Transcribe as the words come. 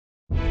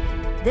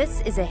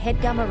This is a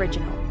HeadGum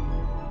original.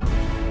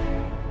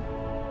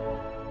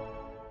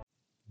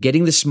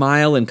 Getting the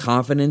smile and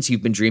confidence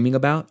you've been dreaming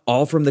about,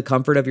 all from the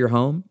comfort of your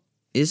home,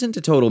 isn't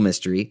a total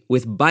mystery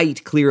with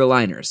Byte clear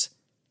aligners.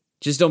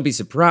 Just don't be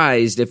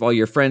surprised if all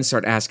your friends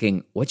start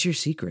asking, "What's your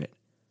secret?"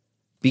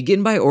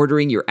 Begin by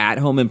ordering your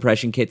at-home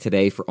impression kit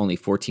today for only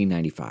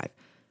 $14.95.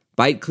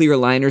 Byte clear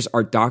aligners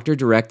are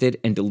doctor-directed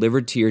and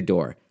delivered to your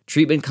door.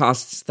 Treatment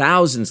costs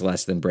thousands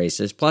less than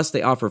braces, plus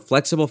they offer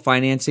flexible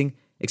financing,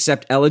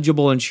 accept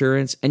eligible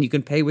insurance, and you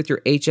can pay with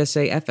your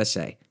HSA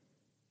FSA.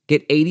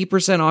 Get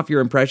 80% off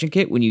your impression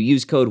kit when you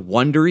use code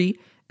WONDERY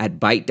at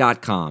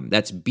Byte.com.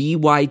 That's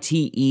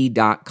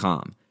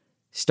BYTE.com.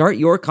 Start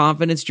your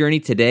confidence journey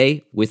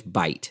today with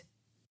Byte.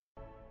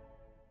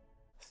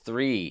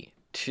 3,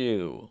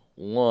 2,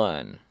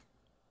 1.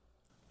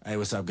 Hey,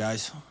 what's up,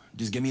 guys?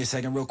 Just give me a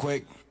second real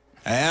quick.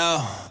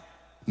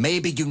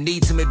 Maybe you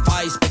need some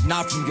advice, but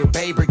not from your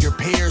babe or your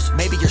peers.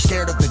 Maybe you're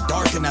scared of the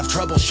dark and have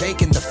trouble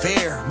shaking the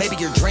fear. Maybe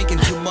you're drinking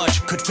too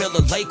much, could fill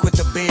a lake with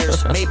the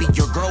beers. Maybe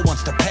your girl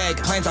wants to peg,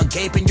 plans on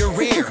gaping your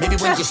rear. Maybe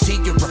when you see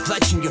your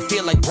reflection, you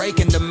feel like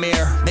breaking the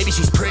mirror. Maybe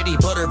she's pretty,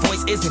 but her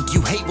voice isn't,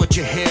 you hate what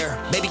you hear.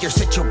 Maybe your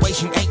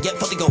situation ain't yet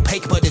fully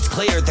opaque, but it's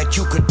clear that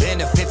you could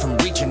benefit from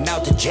reaching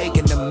out to Jake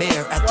in the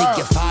mirror. I think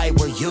if I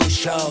were you,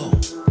 show.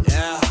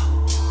 Yeah.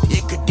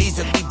 It could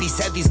easily be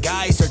said these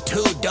guys are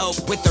too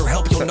dope. With their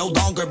help, you'll no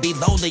longer be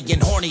lonely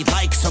and horny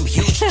like some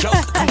huge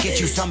joke. Come get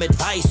you some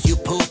advice, you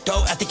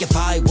puto. I think if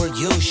I were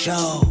you,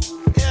 show.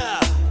 Yeah.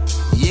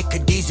 It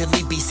could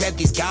easily be said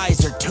these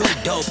guys are too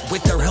dope.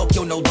 With their help,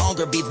 you'll no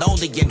longer be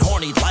lonely and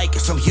horny like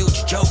some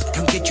huge joke.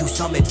 Come get you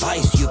some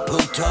advice, you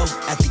puto.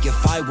 I think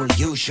if I were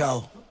you,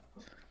 show.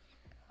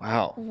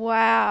 Wow.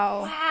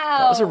 Wow.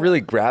 That was a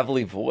really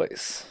gravelly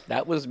voice.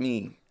 That was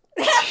me.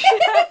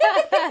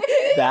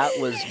 That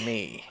was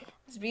me.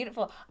 It's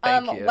beautiful.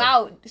 Thank you.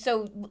 Wow.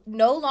 So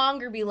no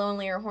longer be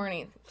lonely or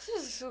horny. This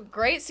is a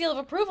great seal of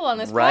approval on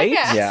this Right?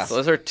 podcast. Yeah.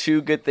 Those are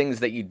two good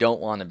things that you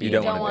don't want to be. You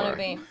don't want to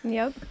be.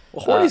 Yep.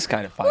 Well, horny's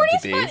kind of fun to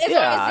be. Fun. As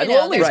Yeah, long as, you know,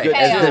 lonely's there's good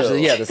payoff. too.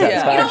 The You don't want to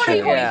satisfaction. be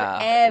horny Yeah.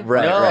 forever.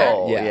 Right, No,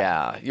 right,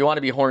 yeah. You want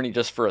to be horny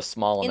just for a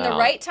small In amount. the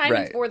right time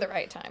Right. and for the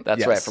right time. That's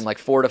Yes. right, from like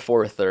 4 to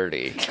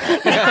 4:30.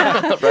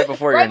 Right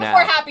before right your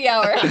before nap. happy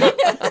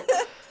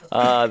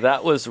hour.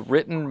 That was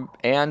written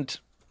and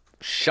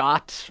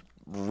shot,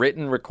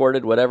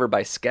 recorded, whatever,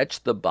 by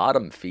Sketch the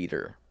Bottom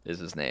Feeder is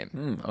his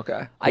name.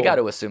 Okay. I got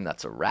to assume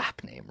that's a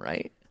rap name,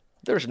 right?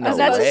 There's no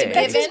That's way.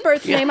 his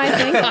birth name, I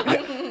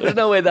think. There's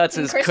no way that's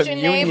his Christian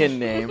communion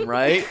name,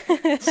 right?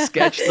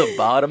 Sketch the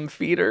Bottom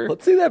Feeder.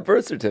 Let's see that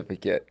birth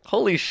certificate.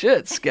 Holy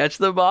shit, Sketch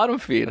the Bottom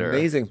Feeder.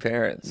 Amazing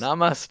parents.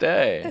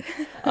 Namaste.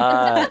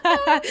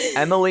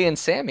 Emily and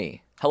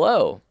Sammy,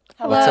 hello.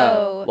 What's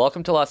up?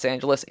 Welcome to Los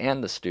Angeles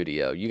and the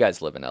studio. You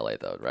guys live in LA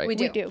though, right? We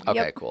do. Okay,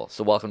 Yep. cool.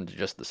 So welcome to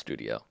just the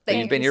studio. Thank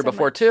You've been you here so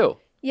before much. too.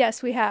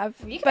 Yes, we have.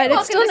 You can But walk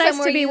it's still into nice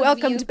somewhere to be you've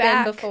welcomed been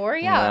back. before.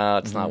 Yeah. No,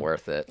 it's not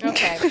worth it.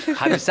 Okay.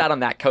 Have you sat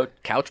on that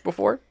couch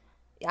before?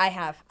 I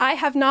have. I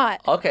have not.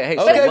 Okay, hey,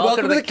 so Okay,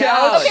 welcome to the couch.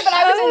 couch. Okay, but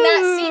I was in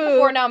that seat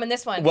before. Now I'm in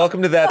this one.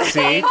 Welcome to that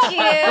seat. Thank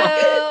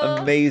you.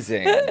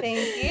 Amazing.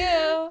 Thank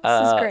you.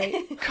 This is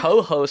great.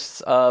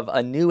 Co-hosts of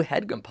a new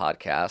HeadGum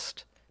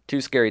podcast, Too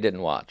Scary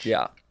Didn't Watch.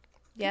 Yeah.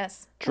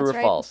 Yes. True That's or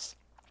right. false?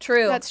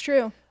 True. That's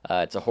true.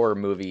 It's a horror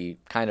movie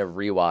kind of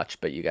rewatch,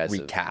 but you guys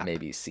Recap. have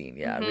maybe seen.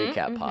 Yeah,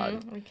 recap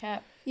pod.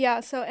 recap. Yeah,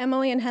 so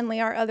Emily and Henley,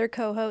 our other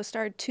co-host,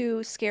 are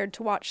too scared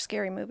to watch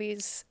scary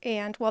movies.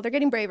 And, well, they're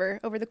getting braver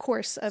over the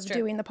course of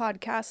doing the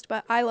podcast.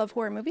 But I love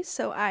horror movies,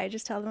 so I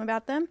just tell them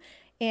about them.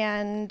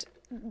 And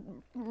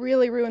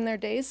really ruin their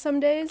days some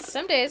days.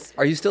 Some days.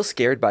 Are you still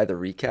scared by the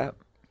recap?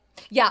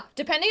 Yeah.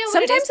 Depending on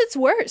what it Sometimes is. it's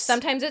worse.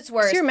 Sometimes it's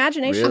worse. So your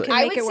imagination Really? can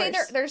I make would it say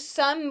worse. there's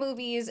some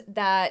movies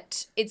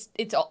that it's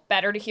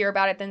better to hear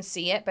about it than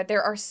see it, but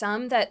there are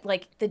some that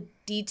like the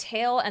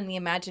detail and the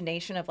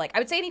imagination of like I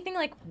would say anything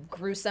like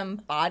gruesome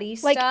body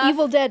Like stuff.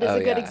 Evil Dead is Oh, a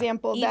good yeah.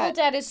 example. Evil that,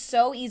 Dead is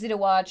so easy to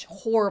watch,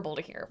 horrible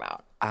to hear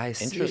about. I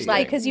see. Interesting.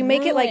 Like, because you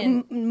make it like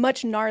ruin.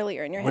 much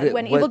gnarlier in your What head. it-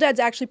 When what- Evil Dead's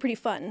actually pretty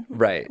fun.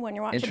 Right. When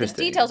you're watching it.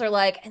 Interesting. Details are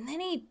like, and then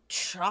he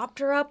chopped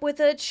her up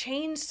with a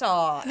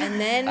chainsaw, and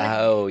then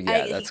Oh,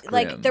 yeah, that's grim.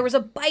 like there was a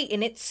bite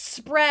and it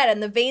spread,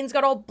 and the veins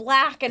got all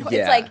black, and Yeah.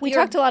 it's like We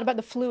you're- talked a lot about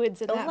the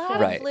fluids in that lot film.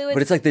 of Right. fluids.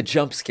 But it's like the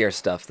jump scare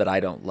stuff that I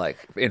don't like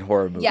in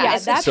horror movies. Yeah, Yeah,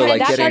 it's that, just So, part, like,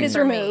 that part getting- is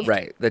removed.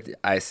 Right. That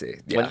I see.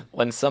 Yeah.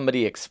 When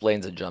somebody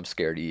explains a jump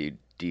scare to you,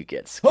 do you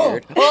get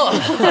scared?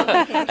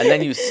 And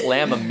then you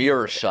slam a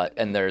mirror shut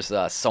and there's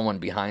someone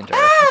behind her.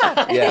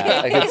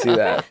 Yeah, I can see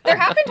that. There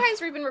have been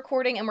times we've been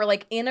recording and we're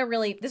like in a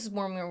really, this is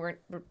more when we were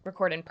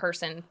record in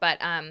person, but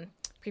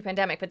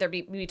pre-pandemic, but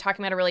we'd be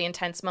talking about a really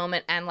intense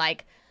moment and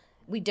like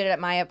we did it at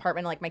my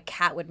apartment, like my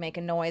cat would make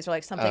a noise or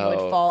like something would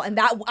fall and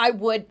that I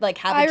would like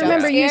have a I jump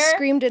remember you scare.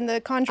 screamed in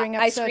the Conjuring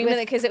I episode. screamed in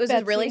it because it was a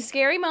Betsy. really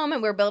scary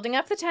moment. We were building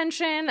up the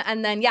tension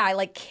and then I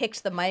like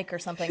kicked the mic or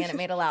something and it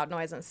made a loud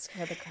noise and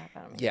scared the crap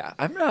out of me. Yeah,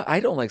 I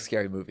don't like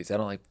scary movies. I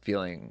don't like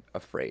feeling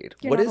afraid.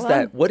 You're What not is alone.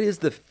 that? What is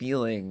the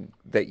feeling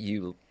that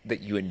you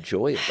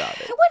enjoy about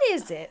it? What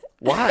is it?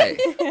 Why?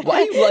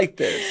 Why you like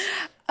this?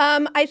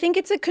 I think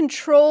it's a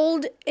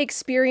controlled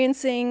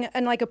experiencing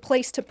and like a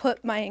place to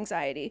put my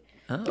anxiety.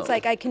 It's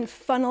like I can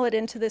funnel it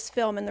into this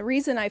film, and the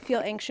reason I feel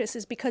anxious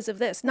is because of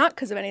this, not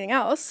because of anything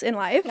else in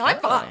life. No, I'm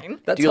fine.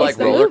 Do you like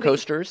the roller movie.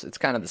 coasters? It's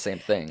kind of the same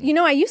thing. You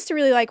know, I used to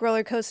really like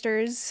roller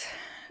coasters,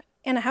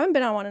 and I haven't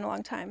been on one in a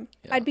long time.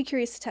 I'd be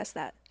curious to test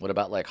that. What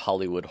about like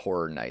Hollywood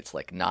horror nights,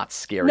 like Not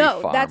Scary No,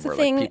 Farm, that's the where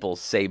thing. like people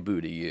say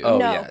boo to you? Oh,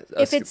 No, yeah.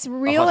 if it's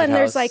real haunted and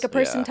there's house, like a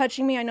person yeah.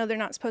 touching me, I know they're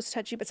not supposed to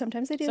touch you, but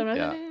sometimes they do. Sometimes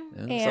Yeah. I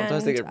do. Yeah,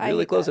 sometimes they And get I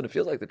really hate close that. and it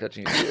feels like they're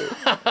touching you too.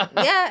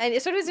 Yeah, and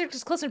sometimes they're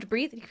just close enough to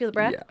breathe. You can feel the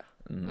breath. Yeah.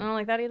 I don't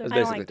like that either. It's I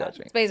don't basically like that.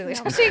 touching. It's basically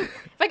touching.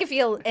 If I can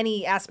feel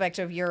any aspect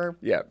of your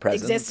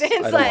Presence. existence,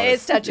 I don't want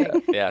it's it.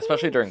 touching. Yeah,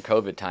 especially during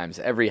COVID times,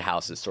 every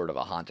house is sort of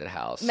a haunted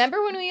house.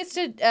 Remember when we used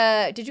to,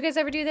 did you guys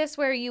ever do this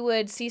where you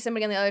would see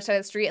somebody on the other side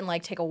of the street and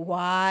like take a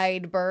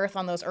wide berth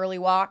on those early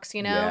walks,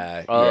 you know?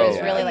 Yeah. Oh, It was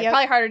yeah. really like Yep.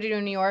 probably harder to do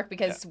in New York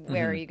because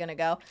where are you going to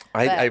go?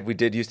 We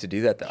did used to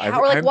do that though.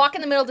 Or like walk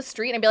in the middle of the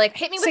street and be like,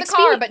 hit me with 6 a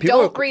car, feet. but People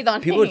don't would- breathe on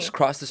People me. would just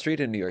cross the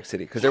street in New York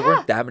City because there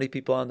weren't that many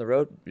people on the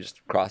road,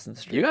 just crossing the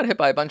street. You got hit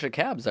by a bunch of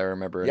cabs, I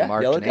remember, in Yeah,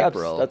 March yellow and cabs,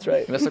 April. that's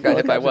right. You must have got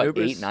hit by, Cabs what, and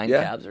Ubers. 8, 9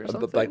 Yeah. cabs or A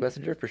something? bike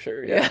messenger for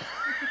sure, yeah.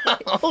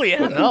 Oh,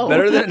 yeah, no.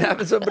 Better than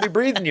having somebody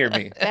breathe near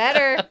me.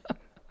 Better.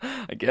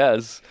 I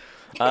guess.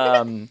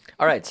 All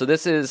right, so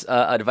this is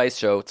a device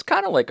show. It's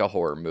kind of like a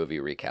horror movie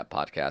recap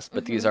podcast,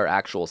 but these are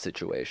actual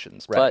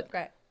situations. But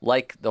Right.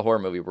 like the horror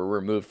movie, we're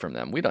removed from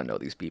them. We don't know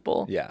these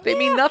people. Yeah. They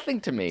mean nothing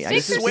to me. I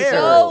Stakes are swear.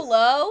 so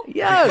low.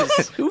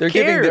 Yes. Who They're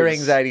cares? giving their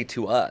anxiety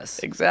to us.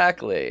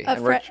 Exactly. A,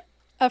 And we're-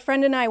 a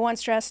friend and I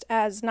once dressed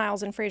as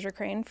Niles and Fraser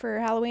Crane for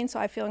Halloween, so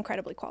I feel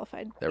incredibly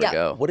qualified. there Yeah. we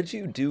go. What did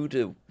you do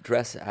to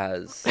dress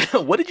as?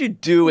 What did you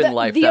do in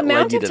life The that led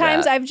amount you of to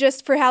times that? I've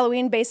just for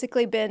Halloween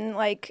basically been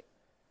like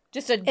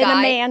Just a in guy.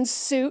 a man's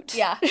suit.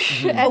 Yeah.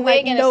 and A like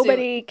wig and a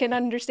nobody can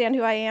understand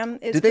who I am.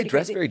 Is Did they pretty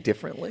dress crazy. very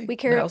differently? We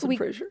Niles and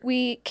Fraser?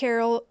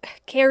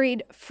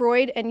 carried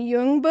Freud and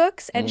Jung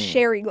books and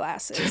sherry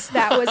glasses.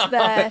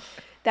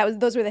 That was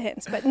those were the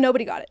hints, but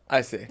nobody got it.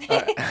 I see.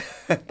 All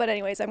right. But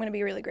anyways, I'm going to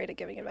be really great at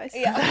giving advice.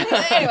 Yeah.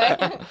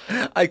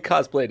 Anyway. I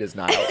cosplayed as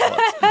Niles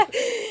once.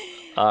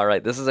 All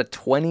right, this is a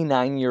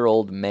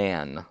 29-year-old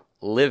man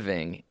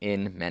living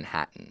in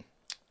Manhattan.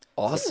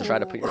 Awesome. Try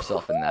to put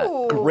yourself in that.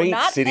 Ooh, Great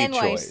not city NYC,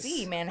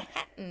 choice.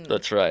 Manhattan.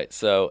 That's right.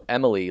 So,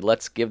 Emily,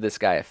 let's give this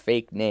guy a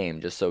fake name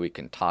just so we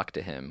can talk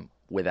to him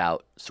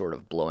without sort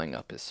of blowing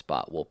up his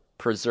spot. We'll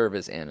preserve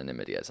his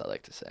anonymity, as I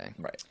like to say.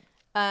 Right.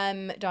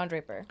 Don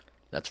Draper.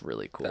 That's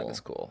really cool. That is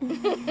cool.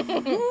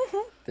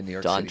 The New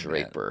York Don City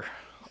man. Draper.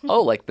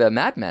 Oh, like the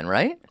Mad Men,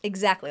 right?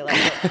 Exactly like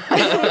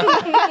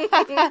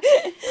that.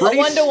 A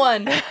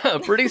one-to-one. A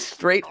pretty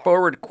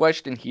straightforward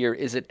question here.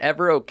 Is it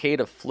ever okay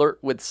to flirt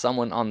with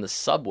someone on the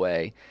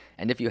subway?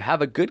 And if you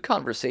have a good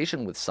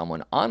conversation with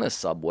someone on a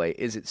subway,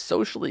 is it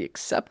socially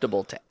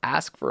acceptable to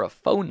ask for a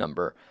phone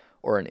number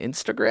or an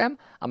Instagram?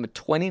 I'm a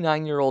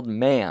 29-year-old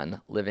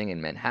man living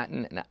in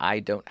Manhattan, and I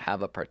don't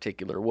have a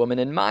particular woman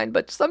in mind,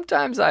 but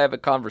sometimes I have a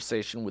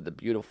conversation with a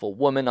beautiful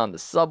woman on the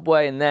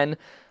subway, and then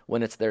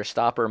when it's their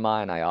stop or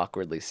mine, I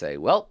awkwardly say,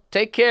 well,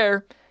 take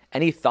care.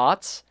 Any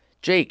thoughts?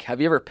 Jake, have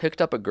you ever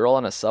picked up a girl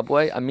on a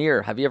subway?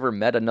 Amir, have you ever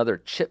met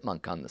another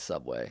chipmunk on the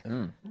subway?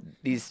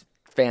 These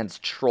fans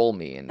troll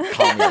me and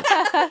call me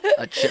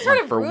a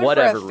chipmunk for rude for a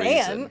whatever fan.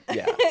 reason.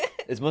 Yeah.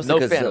 It's mostly No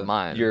because fan of of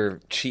mine. your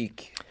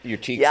cheeks Yeah,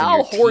 and I'll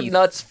your hoard teeth.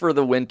 nuts for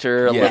the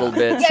winter a Yeah. little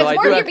bit. Yeah, so it's I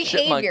more do your have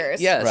chipmunk.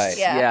 behaviors. Yes, Right.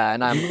 yeah,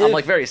 and I'm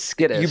like very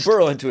skittish. You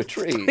burrow into a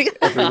tree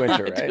every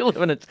winter, right? I do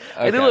live in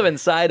I do Okay. live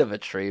inside of a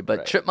tree, but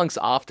Right. chipmunks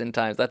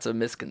oftentimes that's a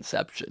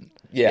misconception.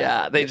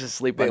 Yeah. they just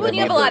sleep They on Well, the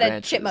you have a lot of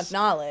branches. chipmunk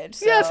knowledge.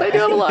 So. Yes, I do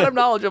have a lot of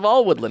knowledge of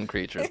all woodland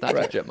creatures, not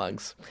just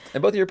chipmunks.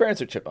 And both of your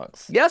parents are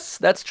chipmunks. Yes,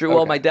 that's true. Well,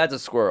 Okay. my dad's a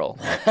squirrel.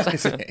 I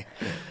see.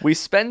 We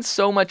spend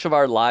so much of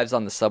our lives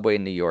on the subway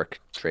in New York.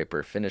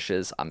 Draper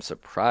finishes. I'm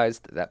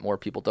surprised that more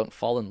people don't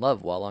fall in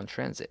love while on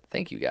transit.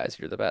 Thank you guys.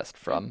 You're the best.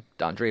 From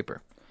Don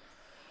Draper.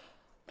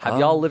 Have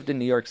y'all lived in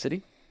New York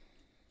City?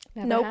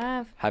 Never Nope.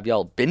 have. Have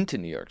y'all been to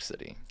New York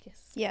City?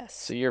 Yes.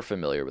 So you're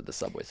familiar with the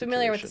subway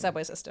Familiar with the situation.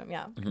 subway system,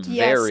 yeah.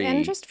 Yes, very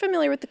and just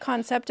familiar with the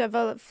concept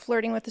of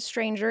flirting with a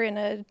stranger in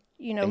a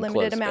limited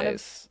Enclosed amount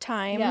space. of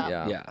time. Yeah.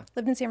 Yeah. Yeah.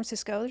 Lived in San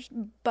Francisco. There's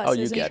buses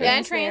you and get it. trains Yeah,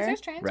 and trains, there.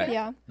 there's trains. Right.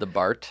 Yeah. The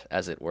BART,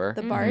 as it were.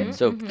 The BART.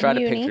 So try to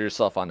Uni. picture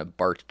yourself on a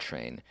BART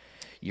train.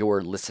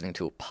 You're listening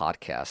to a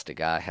podcast. A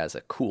guy has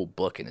a cool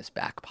book in his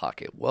back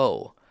pocket.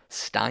 Whoa,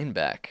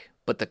 Steinbeck.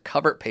 But the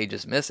cover page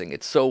is missing.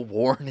 It's so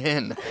worn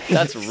in.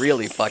 That's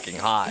really fucking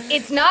hot.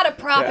 It's not a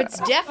prop. It's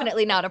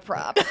definitely not a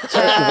prop.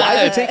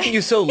 Why is it taking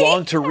you so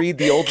long to read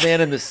The Old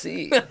Man and the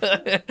Sea?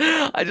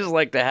 I just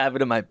like to have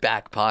it in my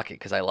back pocket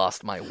because I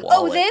lost my wallet.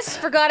 Oh, this?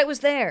 Forgot it was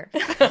there.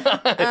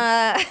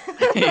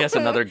 He has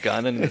another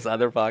gun in his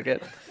other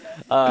pocket.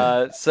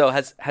 So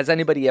has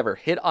anybody ever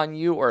hit on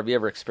you, or have you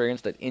ever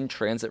experienced an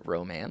in-transit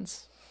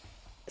romance?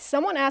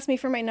 Someone asked me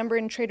for my number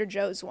in Trader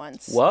Joe's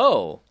once.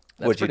 Whoa.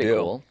 That's What'd you pretty do?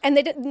 cool. And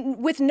they did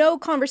with no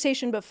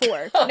conversation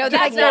before. No,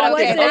 that's there not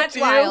okay. wasn't- That's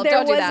wild. there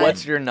Don't do that. wasn't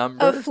What's your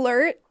number? a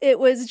flirt. It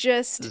was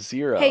just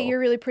 0. Hey, you're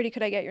really pretty.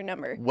 Could I get your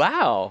number?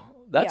 Wow.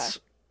 That's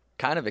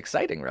kind of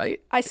exciting, right?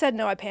 I said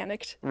no, I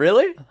panicked.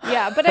 Really?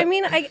 Yeah, but I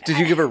mean, Did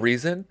you give a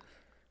reason?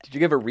 Did you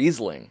give a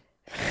Riesling?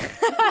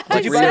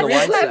 Did you read the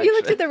wine have you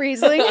looked section? at the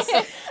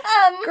Rieslings?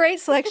 Great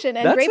selection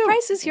and great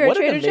prices here at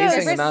Trader What an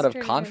amazing Joe's. amount of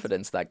Trader Joe's.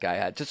 confidence that guy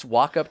had. Just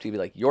walk up to you and be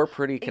like, "You're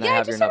pretty. Can I Yeah, I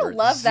have your just sort number?" of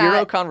love Zero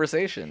that.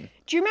 conversation.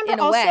 Do you remember In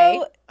a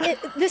also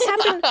this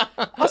happened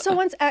also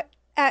once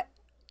at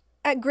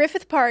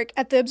Griffith Park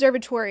at the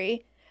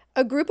observatory?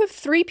 A group of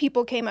 3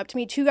 people came up to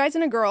me, 2 guys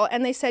and a girl,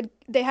 and they said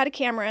they had a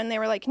camera and they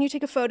were like, "Can you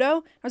take a photo?"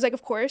 I was like,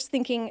 "Of course,"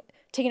 thinking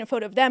taking a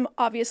photo of them,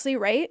 obviously,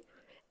 right?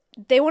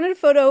 They wanted a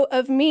photo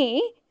of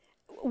me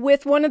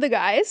with one of the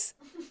guys,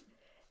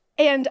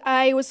 and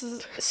I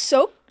was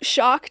so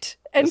shocked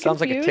and It sounds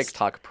confused. like a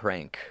TikTok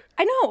prank.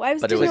 I know. I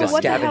But it didn't was know a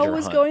what the Scavenger hell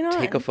was hunt. going on.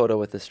 Take a photo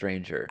with a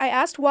stranger. I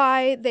asked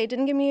why. They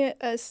didn't give me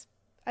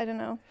I don't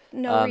know,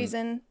 no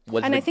reason.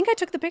 was And the- I think I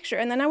took the picture,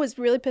 and then I was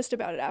really pissed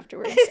about it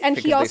afterwards. And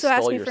he Because they also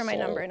asked stole me your for my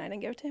soul. number, and I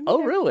didn't give it to him. Oh,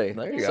 either. really?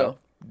 There you So go.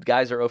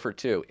 guys are 0 for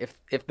 2.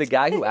 If the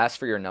guy who asked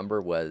for your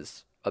number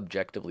was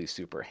objectively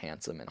super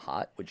handsome and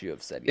hot, would you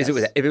have said yes?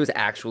 If it was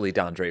actually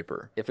Don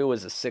Draper? If it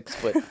was a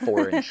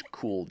 6'4"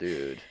 cool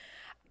dude.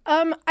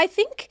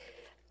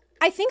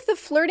 I think the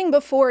flirting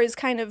before is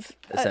kind of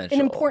an Essential.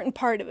 important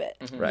part of it.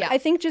 Right. Yeah. I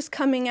think just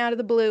coming out of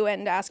the blue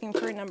and asking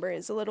for a number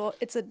is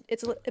it's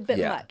a bit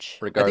Yeah. much.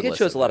 I Regardless think it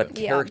shows a lot of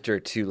Yeah. character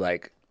to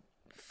like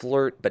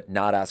flirt but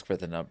not ask for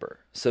the number.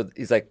 So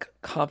he's like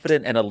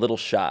confident and a little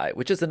shy,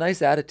 which is a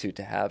nice attitude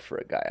to have for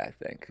a guy, I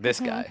think. This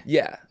guy.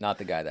 Yeah. Not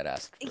the guy that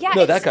asked. For Yeah,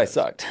 No, it's- that guy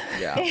sucked.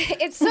 Yeah.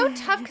 It's so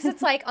tough because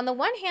it's like, on the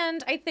one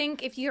hand, I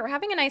think if you're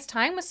having a nice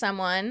time with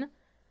someone,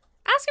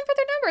 ask them for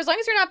their number. As long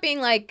as you're not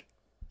being like,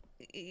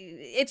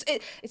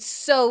 it's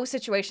so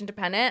situation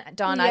dependent.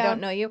 Dawn, I Yeah.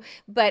 don't know you,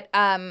 but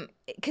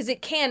because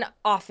it can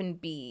often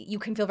be, you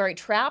can feel very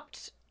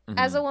trapped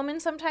as a woman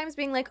sometimes,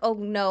 being like, oh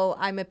no,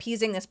 I'm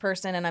appeasing this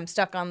person and I'm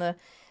stuck on the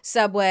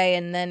subway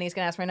and then he's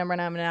gonna ask for my number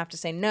and I'm gonna have to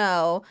say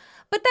no.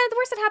 But then the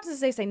worst that happens is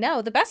they say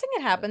no. The best thing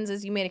that happens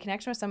is you made a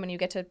connection with someone, you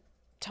get to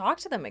talk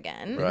to them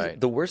again. Right.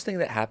 The worst thing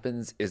that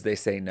happens is they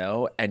say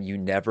no and you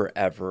never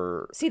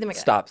ever See them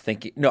again. stop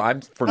thinking. No,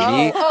 me,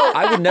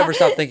 I would never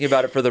stop thinking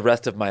about it for the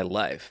rest of my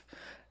life.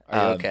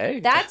 Are you okay?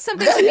 That's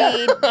something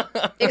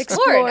to be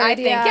explored, I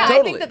think. yeah. Yeah, I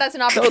Totally. think that's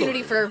an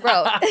opportunity for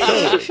growth.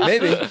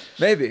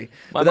 Maybe. My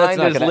But that's mind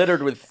not is gonna-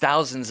 littered with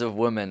thousands of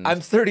women. I'm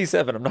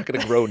 37. I'm not going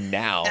to grow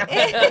now.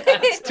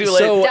 It's too late.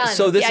 so, Done.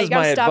 so this Yeah, you is my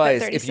gotta stop at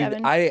advice. If you,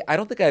 37. I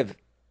don't think I've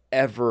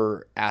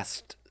ever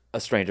asked a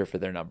stranger for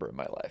their number in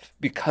my life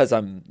because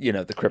I'm,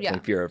 the crippling Yeah.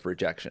 fear of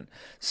rejection.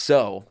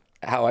 So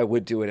how I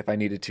would do it if I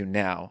needed to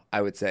now,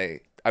 I would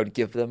say I would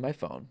give them my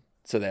phone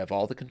so they have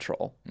all the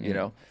control.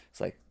 It's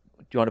like,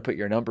 do you want to put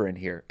your number in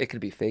here? It can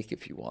be fake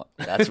if you want.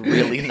 That's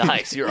really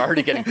nice. You're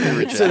already getting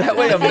pre-rejected. So that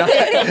way I'm not.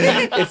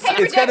 It's kind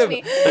reject of.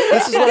 me.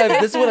 This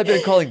is what I've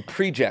been calling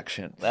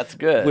prejection. That's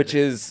good. Which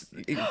is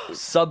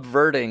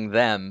subverting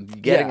them,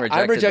 getting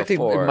rejected I'm rejecting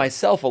before.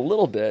 myself a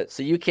little bit.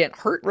 So you can't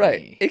hurt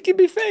Right. me. It can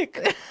be fake.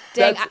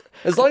 Dang, That's-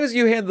 as long as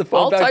you hand the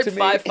phone I'll back type to me.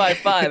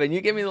 555 and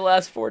you give me the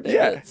last 4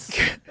 Yeah. digits.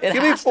 It Give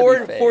me has to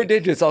be fake. four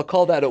digits. I'll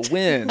call that a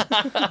win.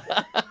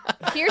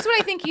 Here's what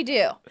I think you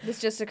do. This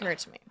just occurred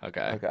to me.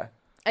 Okay. Okay.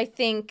 I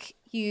think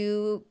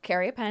you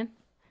carry a pen,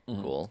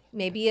 Cool.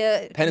 maybe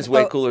a Pen is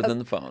way cooler than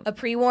the phone. a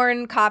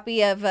pre-worn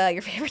copy of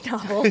your favorite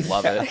novel.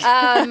 Love it.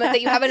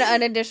 That you have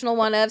an additional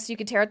one of, so you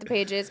can tear out the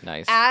pages.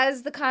 Nice.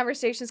 As the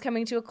conversation is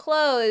coming to a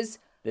close,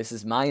 This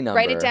is my number.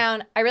 write it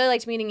down. I really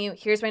liked meeting you.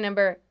 Here's my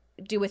number.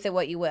 Do with it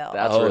what you will.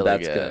 That's Oh, really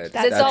that's good. good.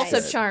 Because it's That's also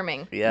nice.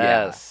 charming.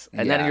 Yes. Yeah.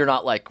 And Yeah. then you're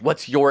not like,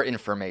 what's your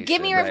information?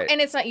 Give me your Right. and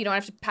it's not, you don't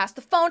have to pass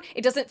the phone.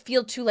 It doesn't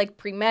feel too like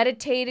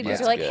premeditated because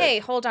That's you're like, good. hey,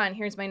 hold on,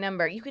 here's my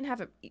number. You can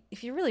have it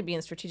if you're really being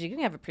strategic. You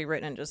can have it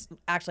pre-written and just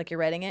act like you're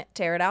writing it,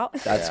 tear it out.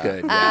 That's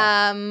good.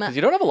 Yeah. Because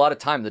you don't have a lot of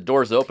time. The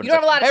door's open. You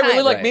don't It's have a lot of like, hey, I really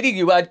time. like Right. meeting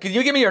you. Can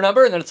you give me your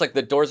number? And then it's like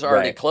the doors are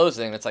already Right.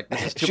 closing. It's like,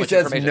 this is too She much says,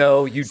 information.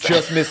 no, you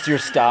just missed your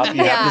stop.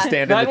 You have to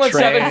stand in the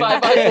 917 train.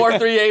 554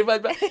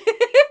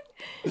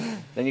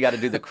 Then you got to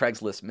do the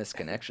Craigslist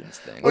misconnections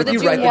thing. Or the you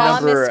do write the law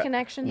number,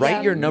 misconnections. write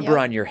Yeah. your number Yeah.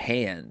 on your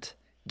hand,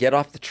 get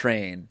off the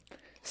train,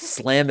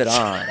 slam it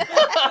on,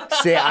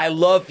 say, I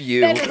love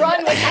you. Then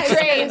run with the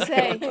train.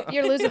 Say,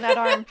 you're losing that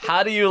arm.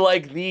 How do you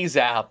like these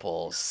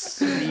apples?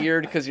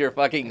 Smeared because you're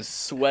fucking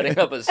sweating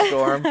up a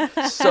storm.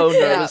 So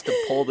nervous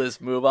to pull this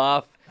move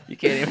off. You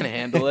can't even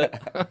handle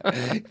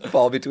it.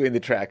 Fall between the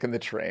track and the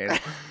train.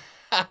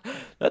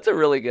 That's a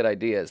really good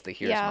idea. Is the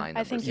here's Yeah, my I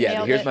number. think you Yeah,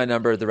 nailed here's it. my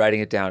number, the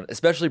writing it down,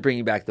 especially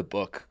bringing back the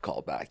book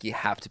callback. You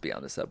have to be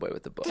on the subway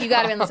with the book. You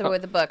got to be on the subway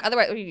with the book.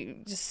 Otherwise, are you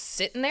just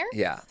sitting there?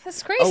 Yeah.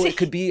 That's crazy. Oh, it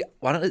could be.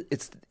 Why don't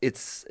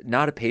it's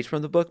not a page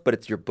from the book, but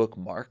it's your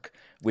bookmark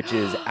which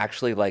is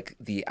actually like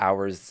the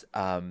hours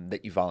that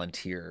you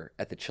volunteer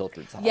at the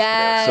children's hospital.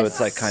 Yes. So it's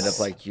like kind of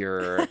like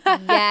your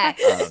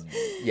Yes.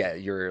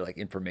 your like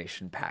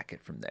information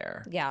packet from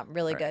there. Yeah,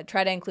 really good.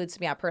 Try to include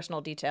some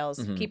personal details.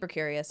 Keep her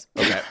curious.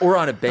 Okay. Or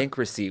on a bank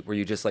receipt where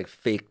you just like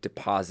fake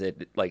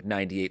deposit like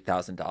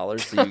 $98,000,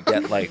 so you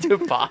get like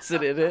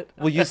Deposited it.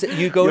 well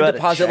you go You had a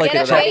deposit check. like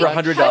Get a check for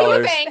How do you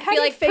 $100. bank? How Be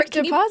do you like, fake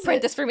can you deposit?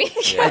 print this for me?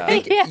 I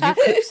think you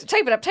could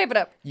Type it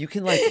up. you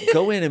can like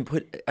go in and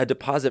put a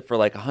deposit for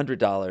like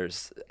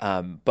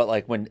 $100, but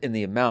like when in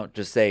the amount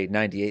just say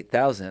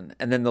 98,000,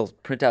 and then they'll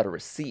print out a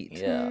receipt.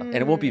 Yeah. And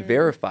it won't be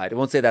verified. It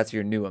won't say that's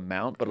your new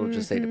amount, but it'll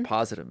just say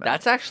deposit amount.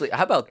 That's actually,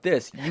 how about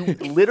this? You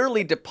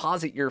literally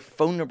deposit your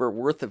phone number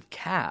worth of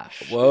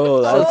cash.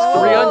 whoa. So That's it's Yeah.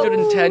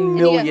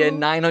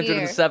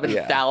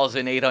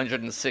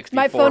 310,907,864.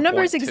 My phone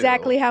number is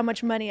exactly how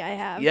much money I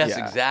have. Yes,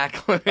 Yeah.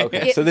 exactly.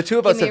 okay. So the two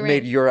of us give me have a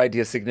made ring. your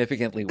idea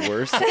significantly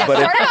worse. But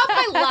Start off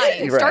by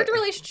lying. Right. Start the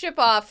relationship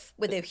off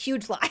with a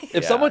huge lie.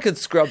 if someone can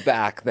scrub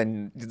back,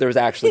 then there's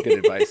actually good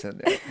advice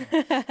in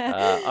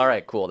there. All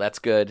right, cool. That's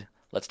good.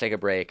 Let's take a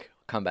break,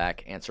 come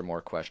back, answer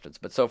more questions.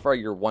 But so far,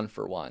 you're 1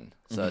 for 1.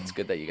 So it's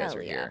good that you guys Hell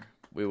are yeah. here.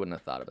 We wouldn't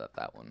have thought about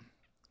that one.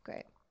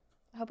 Great.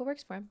 I hope it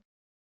works for him.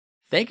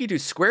 Thank you to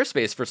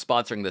Squarespace for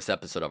sponsoring this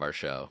episode of our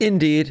show.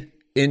 Indeed.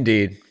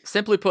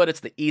 Simply put, it's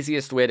the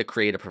easiest way to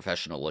create a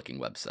professional looking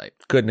website.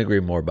 Couldn't agree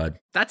more, bud.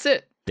 That's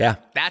it. Yeah.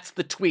 That's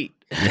the tweet.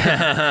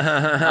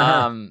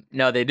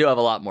 No, they do have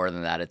a lot more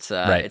than that.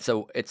 Right.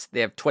 They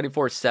have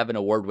 24/7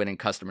 award-winning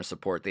customer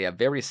support. They have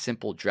very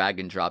simple drag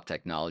and drop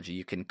technology.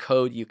 You can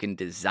code, you can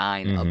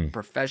design a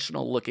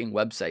professional-looking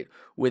website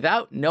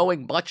without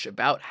knowing much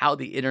about how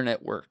the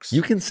internet works.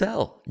 You can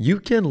sell. You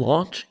can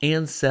launch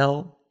and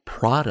sell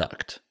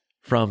product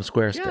from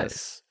Squarespace.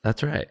 Yes.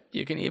 That's right.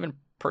 You can even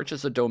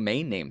purchase a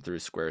domain name through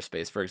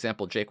Squarespace. For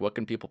example, Jake, what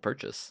can people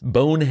purchase?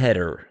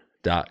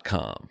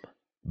 Boneheader.com.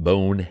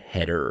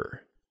 Boneheader.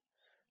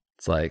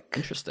 It's like,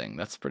 Interesting.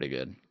 That's pretty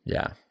good.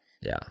 yeah.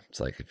 It's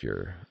like if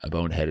you're a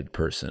boneheaded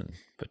person,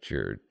 but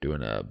you're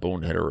doing a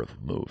boneheader of a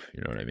move.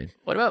 You know what I mean?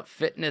 What about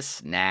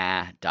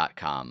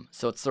fitnessnah.com?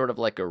 So it's sort of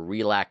like a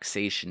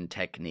relaxation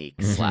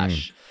technique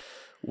slash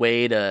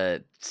way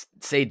to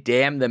say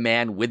damn the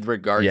man with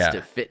regards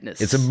to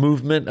fitness. It's a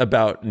movement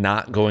about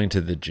not going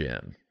to the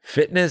gym.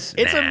 Fitness?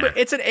 It's nah.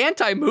 it's an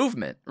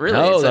anti-movement, really.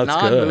 No, it's a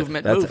that's good.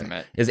 non-movement That's-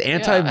 movement. Is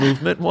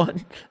anti-movement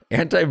one?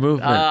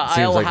 Anti-movement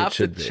seems I'll like have it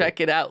should to be. check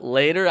it out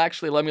later.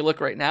 Actually, let me look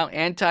right now.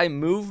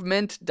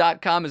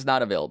 Antimovement.com is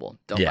not available.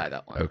 Don't buy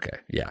that one. Okay.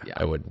 Yeah, Yeah.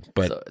 I wouldn't.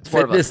 But So it's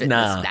more of a fitness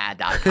nah.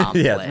 fitnessnah.com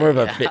Yeah, it's more of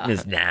a play.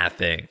 fitness nah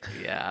thing.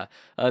 Yeah.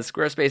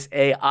 Squarespace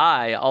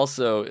AI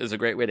also is a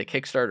great way to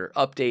kickstart or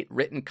update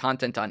written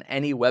content on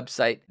any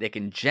website. They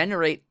can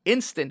generate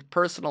instant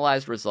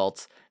personalized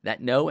results that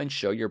know and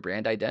show your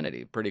brand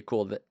identity. Pretty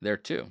cool there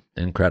too.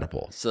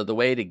 Incredible. So the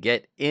way to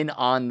get in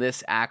on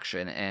this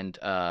action and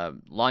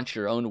launch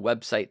your own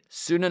website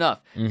soon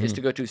enough is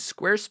to go to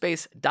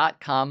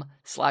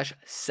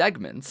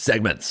squarespace.com/segments.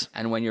 Segments.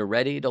 And when you're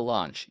ready to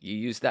launch, you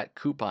use that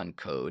coupon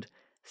code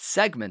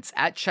segments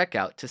at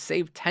checkout to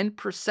save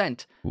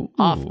 10%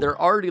 off their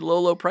already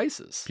low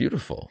prices.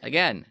 Beautiful.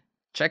 Again,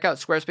 check out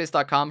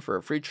squarespace.com for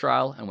a free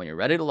trial. And when you're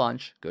ready to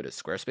launch, go to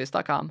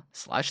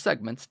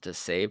squarespace.com/segments to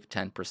save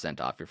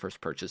 10% off your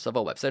first purchase of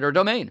a website or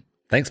domain.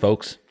 Thanks,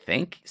 folks.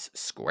 Thanks,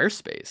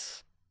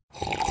 Squarespace.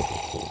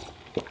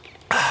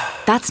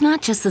 That's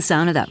not just the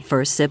sound of that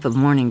first sip of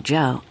Morning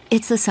Joe.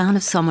 It's the sound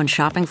of someone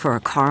shopping for a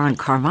car on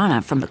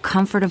Carvana from the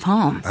comfort of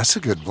home. That's a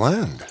good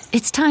blend.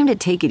 It's time to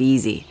take it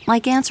easy,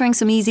 like answering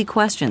some easy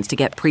questions to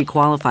get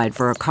pre-qualified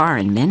for a car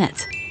in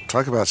minutes.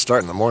 Talk about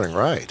starting the morning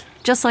right.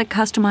 Just like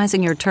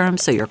customizing your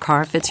terms so your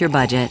car fits your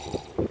budget.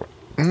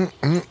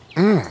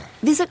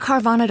 Visit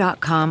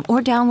Carvana.com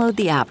or download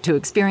the app to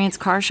experience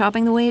car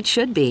shopping the way it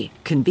should be.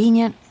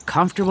 Convenient,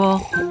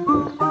 comfortable.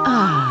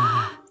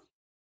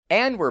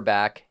 And we're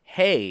back.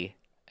 Hey,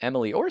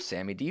 Emily or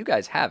Sammy, do you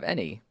guys have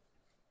any?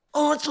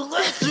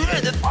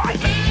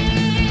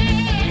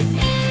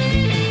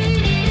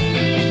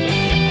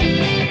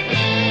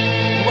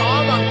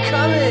 Mom, I'm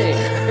coming!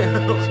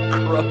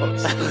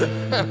 Gross.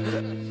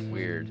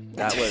 Weird.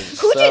 That was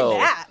Who did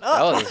that?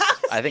 That was,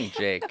 I think,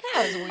 Jake.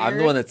 That was weird. I'm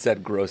the one that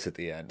said gross at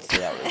the end. So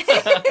that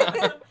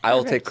was, I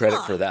will take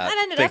credit for that, That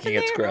ended up thinking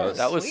in it's there? gross.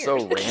 That was so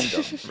Weird.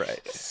 random.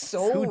 Right.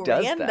 so Who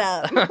does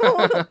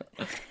random.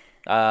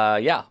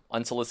 Yeah,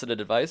 unsolicited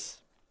advice,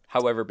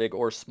 however big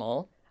or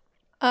small.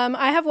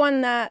 I have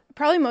one that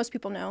probably most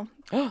people know,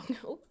 but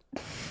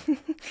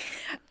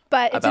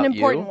it's About an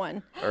important you?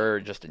 one. Or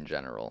just in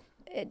general?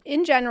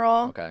 In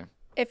general, Okay.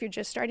 if you're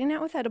just starting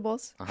out with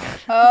edibles,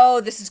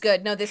 Oh, this is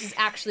good. No, this is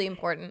actually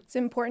important. it's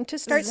important to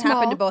start This has small.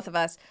 happened to both of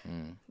us.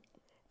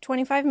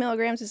 25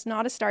 milligrams is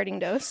not a starting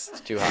dose. It's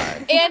too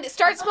high. And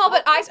start small,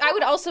 but I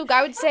would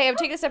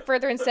take it a step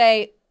further and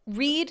say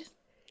read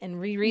and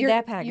reread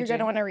that packaging. You're going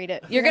to want to read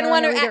it. You're gonna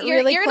want to. read it You're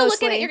really gonna look at it.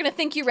 closely. You're gonna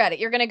think you read it.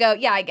 You're gonna go,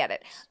 yeah, I get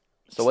it.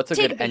 So what's a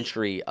Take good a beat.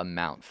 entry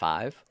amount?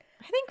 5?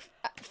 I think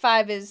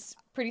 5 is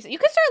pretty. You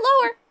could start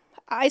lower.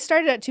 I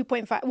started at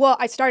 2.5. Well,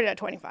 I started at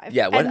 25.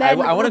 Yeah, and I then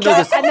want to know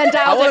this. and then I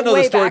dialed want it to know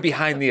way the story back.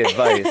 behind the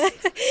advice.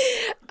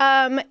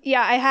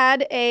 Yeah, I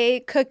had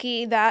a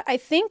cookie that I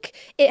think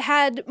it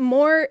had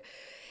more.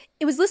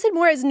 It was listed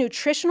more as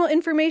nutritional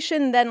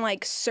information than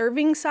like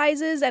serving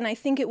sizes, and I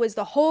think it was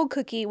the whole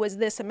cookie was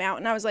this amount,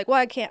 and I was like, well,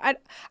 I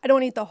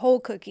don't eat the whole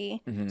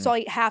cookie, so I'll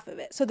eat half of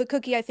it. So the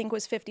cookie I think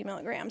was 50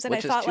 milligrams, and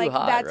Which I is thought too like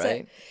high, that's right?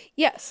 it.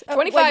 Yes,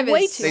 25 way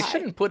is- too They high.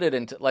 shouldn't put it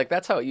into like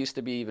that's how it used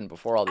to be even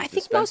before all these I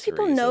think most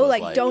people dispensaries. It know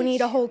was like don't eat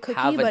a whole cookie,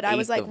 have an but I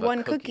was eighth like of a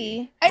one cookie.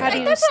 cookie. How do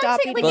you That's what I'm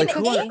stop saying. eating Like a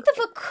an cookie? eighth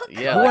of a cookie.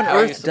 Yeah, Who like on how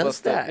you're earth does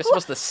supposed that? To, you're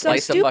supposed to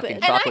slice a fucking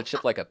stupid. chocolate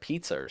chip like a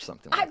pizza or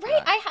something like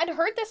that. I had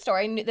heard this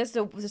story. I knew this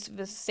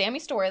Sammy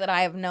story that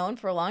I have known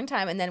for a long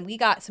time, and then we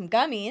got some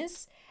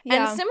gummies.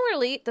 Yeah. And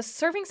similarly, the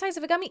serving size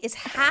of a gummy is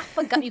half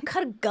a gummy. You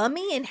cut a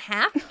gummy in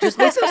half. Just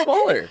makes it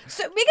smaller.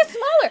 So make it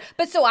smaller.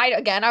 But so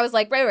I was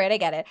like, right, I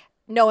get it.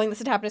 Knowing this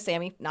had happened to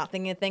Sammy, not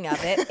thinking a thing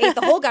of it. Ate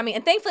the whole gummy,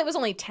 and thankfully it was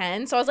only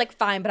 10, so I was like,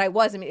 fine. But I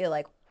was immediately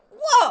like,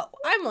 whoa,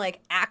 I'm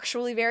like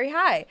actually very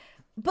high.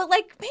 But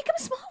like, make them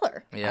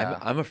smaller. Yeah.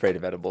 I'm afraid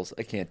of edibles.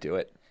 I can't do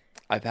it.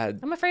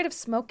 I'm afraid of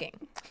smoking.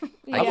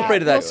 I'm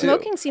afraid of that well, too.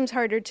 smoking seems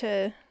harder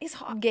to It's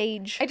hard.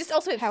 gauge. I just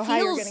also it how high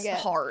you're feels gonna get.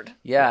 hard.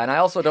 Yeah, and I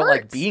also don't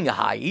like hurts. being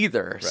high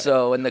either.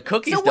 So, and the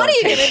cookies So don't what are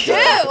you taste gonna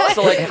good. do?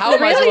 So, like, how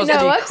am I Really supposed to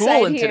no be cool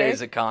upside in here.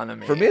 today's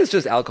economy? For me, it's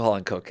just alcohol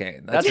and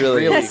cocaine. That's that's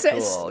really really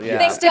That's- cool. Yeah.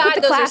 Thank Stick with God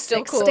the those are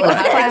still classics. cool. Stick with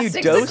the How can you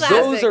Stick to the dose? Those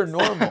classics. are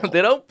normal.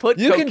 They don't put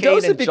You cocaine can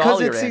dose in it because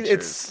Jolly it's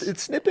Ranchers.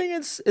 it's snipping,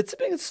 it's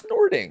sipping, it's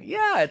snorting.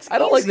 Yeah, it's I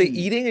don't like the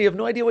easy. eating. You have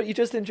no idea what you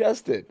just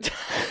ingested.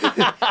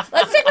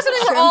 Let's stick with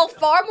something we're all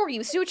far more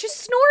used to, which is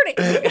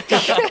snorting.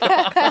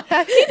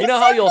 You know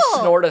how you'll simple.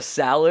 snort a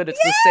salad? It's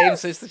the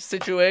same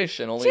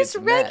situation, only Just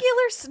it's meth.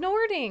 regular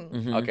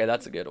snorting. Okay,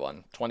 that's a good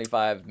one.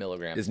 25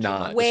 milligrams Is too not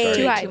much. Way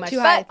Too too, high, much. too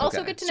high. But also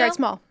Okay. good to know. Start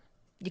small.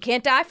 You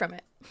can't die from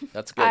it.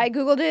 That's good. I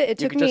googled it.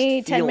 It You took could just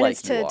me 10 feel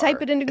minutes like you to type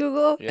are. it into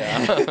Google.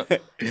 Yeah.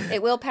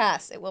 It will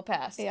pass. It will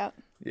pass. Yeah.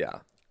 Yeah.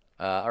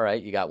 All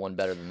right, you got one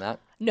better than that.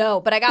 No,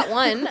 but I got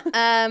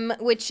one,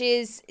 which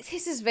is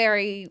this is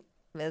very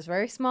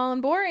small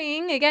and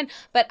boring again.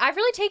 But I've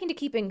really taken to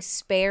keeping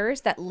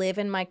spares that live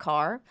in my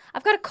car.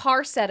 I've got a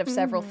car set of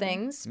several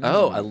things.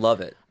 Oh, I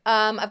love it.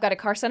 I've got a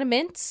car set of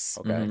mints.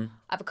 Okay. I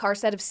have a car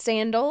set of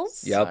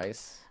sandals. Yep.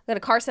 Nice. I've got a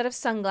car set of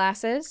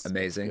sunglasses.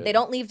 Amazing. They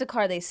don't leave the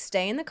car; they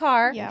stay in the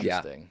car. Yeah. Yeah.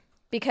 Interesting.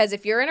 Because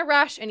if you're in a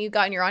rush and you're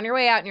on your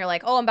way out and you're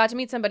like, oh, I'm about to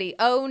meet somebody.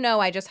 Oh no,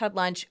 I just had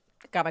lunch.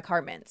 Got my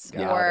car mints.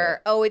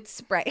 Or oh, it's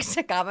Sprite.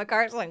 I got my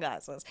car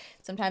sunglasses.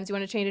 Sometimes you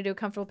want to change into a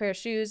comfortable pair of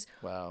shoes.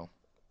 Wow.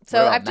 So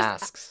What about I've just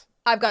masks?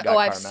 I've got You got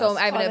I have car so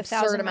masks? I have an Oh, the absurd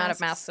 1,000 amount of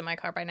masks. masks in my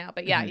car by now.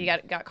 But yeah, you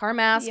got car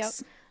masks. Yep.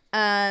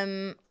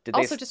 Did they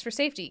Also s- just for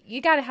safety,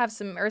 you got to have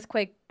some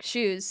earthquake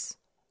shoes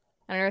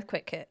and an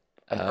earthquake kit.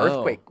 An Oh.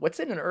 earthquake. What's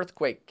in an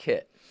earthquake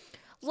kit?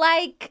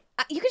 Like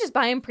you could just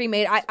buy them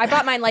pre-made. I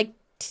bought mine like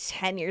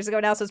 10 years ago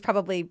now, so it's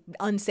probably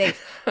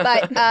unsafe.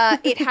 But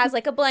it has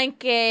like a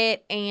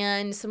blanket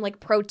and some like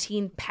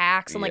protein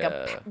packs and like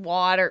Yeah.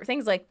 water,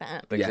 things like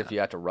that. Because Yeah. if you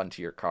have to run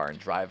to your car and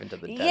drive into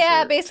the desert.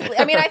 Yeah, basically.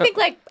 I mean, I think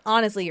like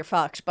honestly, you're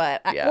fucked.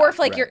 But Yeah, or if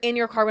like right. you're in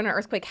your car when an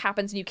earthquake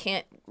happens and you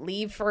can't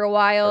leave for a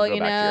while, Or go you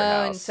know, back to your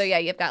and house. so yeah,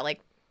 you've got like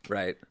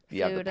Right.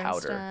 You have food the and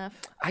powder.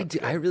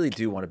 stuff. I really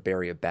do want to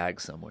bury a bag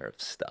somewhere of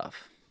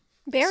stuff.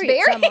 Bury Bury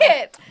it. somewhere.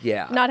 it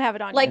Yeah. Not have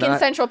it on like you. in Not-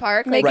 Central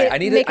Park. Make Like Right. it- I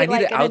need make it. I it need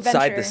like it an outside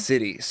adventure. the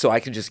city so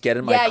I can just get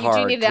in my Yeah, you do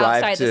car, need it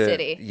drive outside to the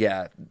city.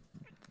 yeah,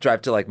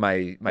 drive to like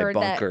my Where would that-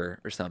 bunker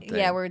or something.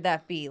 yeah, where'd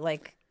that be?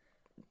 Like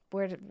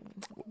where's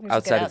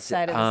outside,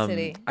 outside of the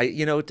city?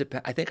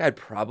 I think I'd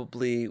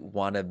probably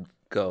want to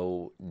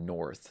go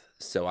north.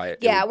 So it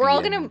Yeah, would we're be all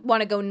in- gonna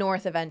want to go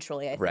north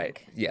eventually. I think.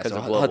 right. Yeah, 'Cause so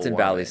of global Hudson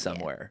Valley warming.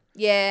 somewhere.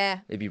 Yeah.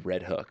 Maybe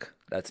Red Hook.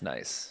 That's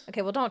nice.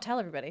 Okay. Well, don't tell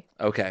everybody.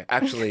 Okay,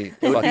 actually,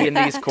 It would be in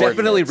these definitely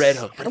coordinates. Red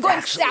Hook. But I'm it's going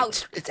actually,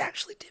 south. It's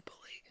actually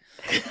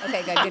Dibbly.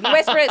 Okay, good. You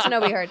whispered it so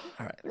nobody heard.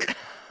 All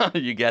right.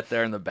 You get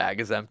there and the bag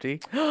is empty.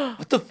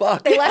 What the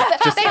fuck? They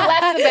left the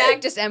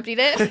bag, just emptied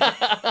it.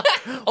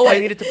 Oh, I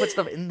needed to put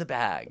stuff in the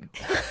bag.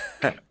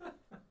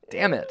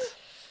 Damn it.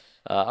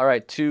 All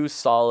right, 2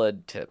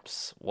 solid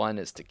tips. One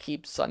is to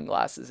keep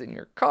sunglasses in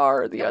your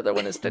car. The other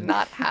one is to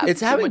not have It's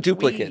too having much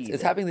duplicates. weed.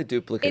 It's having the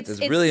duplicates.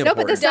 It's- It's really no,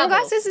 but important. the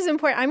Sunglasses is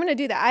important. I'm going to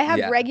do that. I have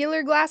Yeah.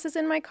 regular glasses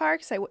in my car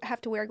because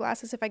have to wear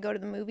glasses if I go to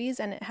the movies.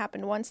 And it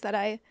happened once that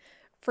I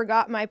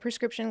forgot my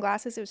prescription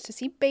glasses. It was to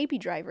see Baby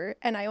Driver,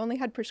 and I only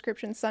had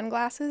prescription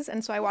sunglasses.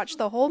 And so I watched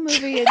the whole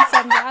movie in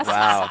sunglasses.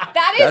 Wow.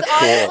 That is That's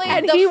cool. honestly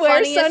And the he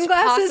wears funniest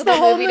sunglasses the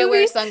possible whole movie to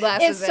wear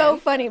sunglasses It's so in.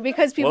 funny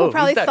because people Whoa, who's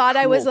probably that thought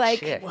I was cool like,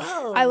 chick?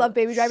 I love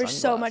Baby Driver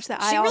so much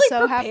that I She really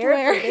also have to prepared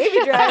wear for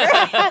Baby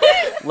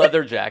Driver.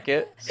 Leather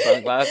jacket,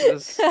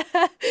 sunglasses.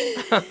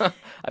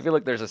 I feel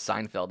like there's a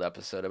Seinfeld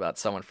episode about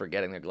someone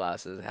forgetting their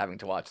glasses, having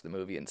to watch the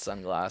movie in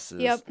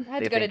sunglasses. Yep. I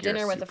had They to go to think you're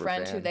dinner with a super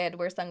friend fan. who they had to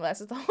wear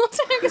sunglasses the whole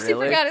time because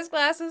Really? he forgot his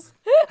glasses.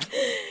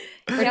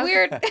 Pretty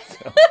weird.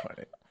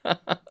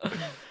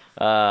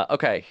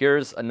 Okay,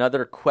 here's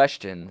another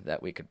question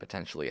that we could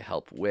potentially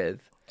help with.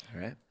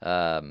 All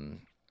right.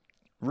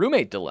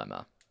 Roommate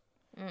dilemma.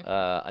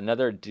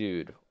 Another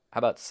dude. How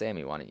about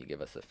Sammy? Why don't you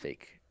give us a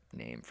fake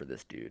name for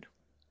this dude?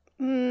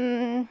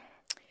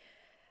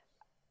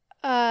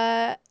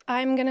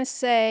 I'm gonna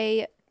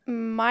say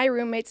my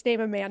roommate's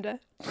name Amanda.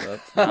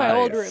 That's My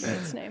old nice.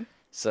 roommate's name.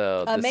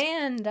 So this,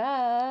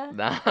 Amanda.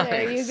 nice.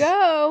 There you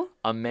go.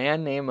 A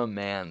man named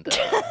Amanda.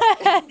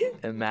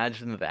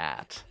 Imagine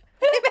that.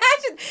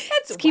 Imagine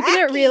that's Keeping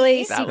it wacky.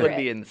 really That secret. would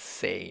be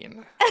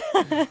insane.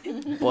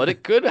 But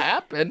it could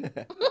happen.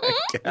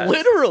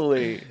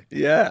 Literally.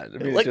 Yeah. I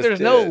mean, Like it there's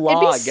just no did. law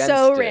It'd be against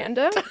so it.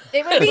 random.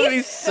 It would It would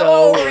be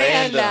so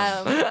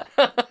random.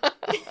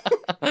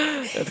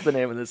 That's the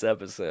name of this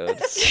episode.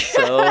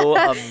 So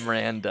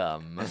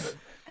random.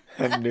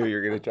 I knew you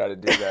were going to try to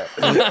do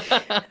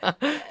that.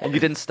 And you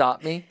didn't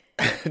stop me?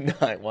 No,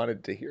 I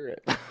wanted to hear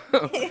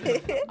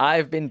it.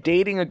 I've been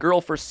dating a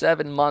girl for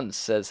 7 months,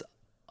 says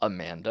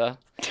Amanda.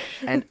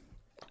 And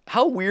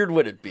how weird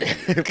would it be?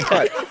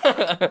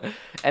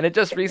 And it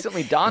just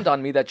recently dawned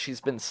on me that she's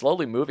been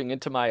slowly moving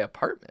into my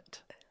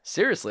apartment.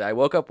 Seriously, I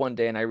woke up one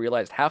day and I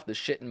realized half the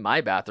shit in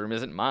my bathroom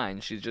isn't mine.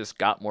 She's just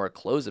got more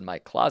clothes in my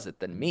closet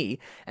than me,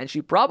 and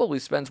she probably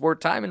spends more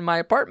time in my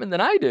apartment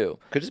than I do.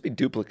 Could just be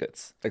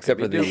duplicates,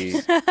 except for Could be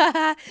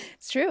the.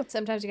 It's true.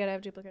 Sometimes you gotta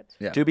have duplicates.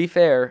 Yeah. To be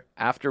fair,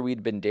 after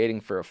we'd been dating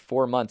for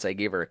 4 months, I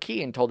gave her a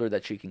key and told her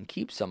that she can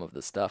keep some of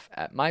the stuff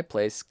at my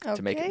place to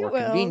make it Okay, more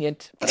well.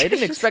 convenient. But I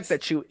didn't expect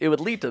that it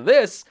would lead to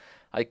this.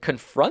 I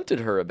confronted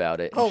her about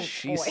it. Oh,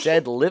 She boy.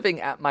 said living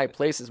at my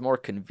place is more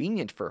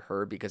convenient for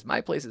her because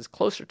my place is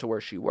closer to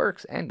where she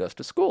works and goes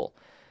to school.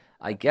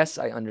 I guess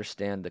I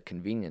understand the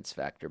convenience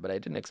factor, but I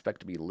didn't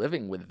expect to be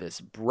living with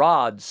this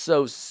broad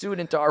so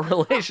soon into our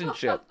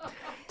relationship.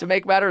 To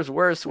make matters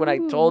worse, when I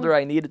told her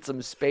I needed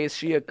some space,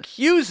 she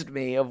accused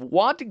me of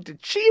wanting to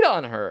cheat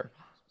on her.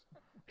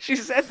 She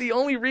said the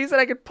only reason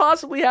I could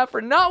possibly have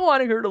for not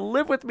wanting her to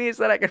live with me is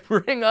that I could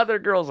bring other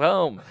girls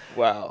home.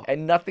 Wow.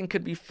 And nothing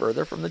could be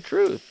further from the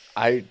truth.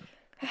 I've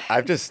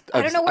just.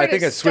 I don't know where I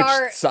think to I switched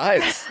start.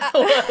 sides.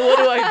 What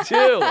do I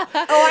do?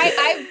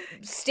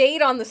 I've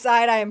stayed on the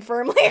side I am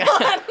firmly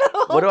on.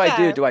 What do I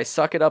do? Do I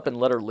suck it up and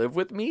let her live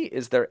with me?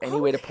 Is there any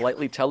way to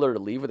politely tell her to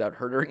leave without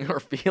hurting her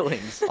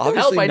feelings? Help,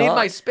 Obviously I need not.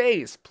 my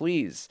space,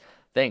 please.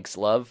 Thanks,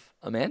 love,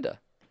 Amanda.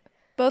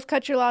 Both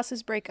cut your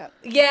losses, break up.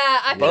 Yeah,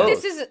 I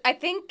Both.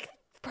 think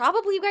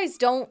probably you guys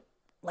don't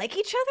like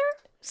each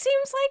other.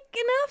 Seems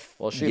like enough.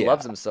 Well, she Yeah.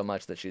 loves him so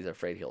much that she's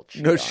afraid he'll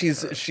cheat No, on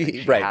she's- her. she-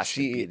 And right, has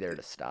she- to be there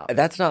to stop it.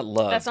 That's not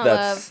love. That's not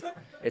love.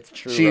 It's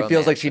true. She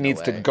feels like romance she in a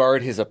needs to way.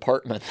 guard his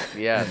apartment.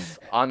 Yes,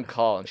 on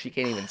call, and she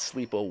can't even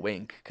sleep a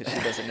wink because she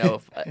doesn't know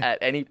if at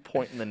any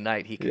point in the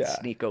night he could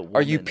sneak a woman.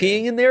 Are you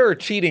peeing in there or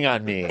cheating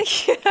on me?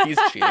 He's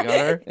cheating on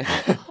her.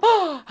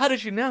 How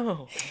did you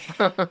know?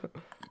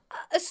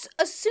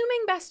 Assuming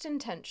best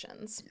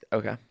intentions.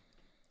 Okay.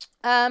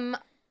 I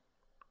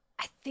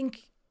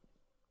think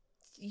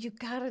you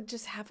gotta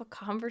just have a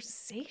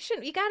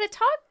conversation. You gotta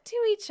talk to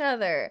each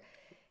other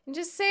and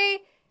just say,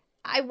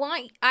 I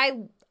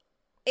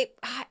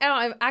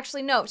don't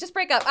actually no, just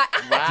break up.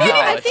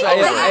 I think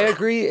I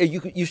agree.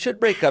 You should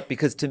break up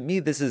because to me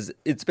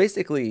it's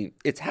basically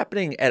it's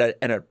happening at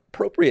an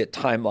appropriate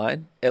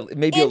timeline. It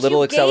may be a And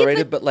little you gave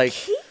accelerated, the but like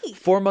key.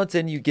 4 months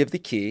in, you give the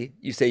key.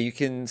 You say you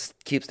can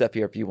keep stuff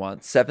here if you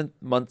want. 7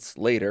 months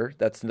later,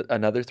 that's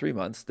another 3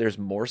 months. There's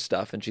more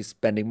stuff, and she's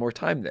spending more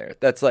time there.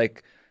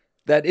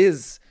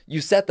 You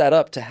set that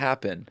up to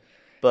happen.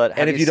 But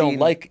And if you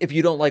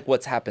don't like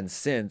what's happened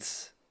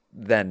since,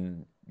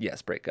 then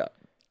yes, break up.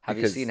 Have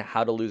you Because- seen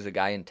How to Lose a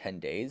Guy in 10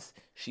 Days?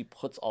 She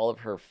puts all of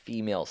her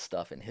female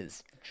stuff in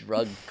his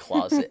drug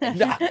closet. And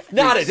not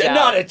freaks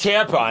out. a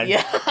tampon?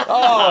 Yeah.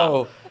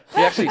 Oh,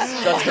 He actually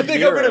shuts the I think I'm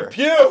mirror. gonna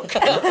puke.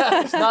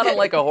 It's not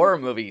unlike a horror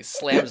movie. He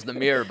slams the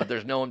mirror, but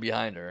there's no one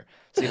behind her,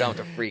 so you don't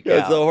have to freak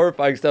Because out. the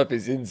horrifying stuff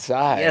is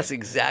inside. Yes,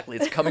 exactly.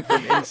 It's coming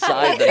from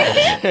inside the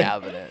medicine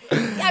cabinet.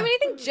 I mean, I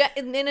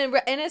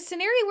think in a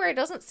scenario where it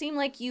doesn't seem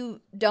like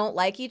you don't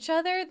like each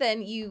other,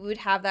 then you would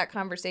have that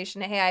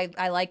conversation. Hey,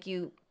 I like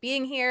you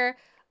being here.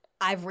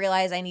 I've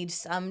realized I need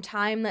some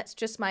time that's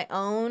just my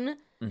own.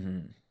 Mm-hmm.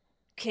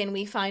 Can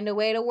we find a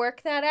way to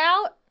work that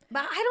out?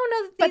 But I don't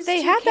know that But these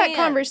they two had that can.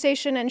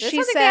 conversation, and There's she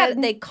something that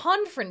said, they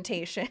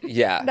confrontation.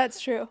 Yeah.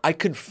 "That's true." I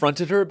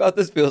confronted her about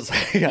this. Feels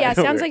like Yeah,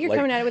 sounds like you're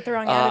coming at it with the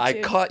wrong I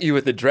attitude. caught you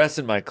with a dress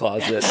in my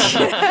closet.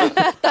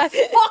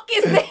 Fuck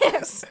is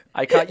this?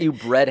 I caught you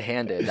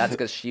bread-handed. That's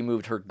because she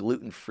moved her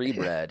gluten-free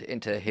bread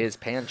into his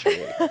pantry,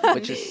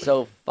 which is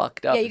so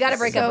fucked up. Yeah, you got to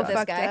break up with this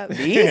fucked guy. up.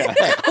 Me?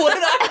 What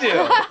did I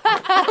do?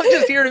 I'm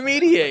just here to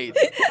mediate.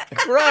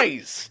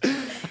 Christ.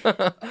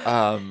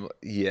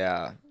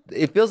 Yeah.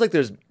 It feels like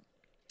there's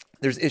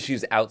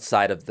issues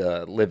outside of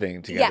the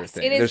living together Yes,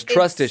 thing. it is- There's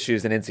trust it's-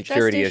 issues and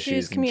insecurity Trust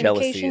issues, issues and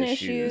jealousy communication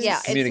issues. issues. Yeah,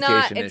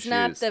 Communication it's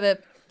not issues. the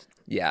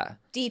Yeah.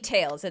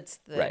 details. It's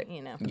the Right.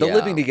 you know, The Yeah.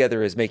 living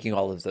together is making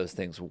all of those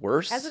things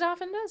worse. as it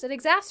often does. It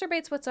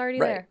exacerbates what's already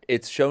Right. there.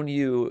 It's shown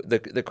you the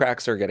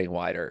cracks are getting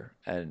wider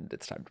and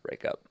it's time to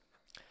break up.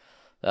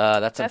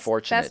 That's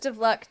unfortunate. Best of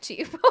luck to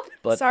you both.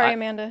 But Sorry,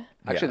 Amanda.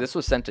 Actually, this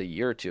was sent a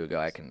year or two ago.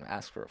 I can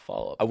ask for a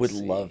follow-up. I would and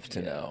see. love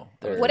to know.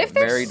 What if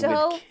they're married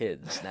so with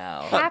kids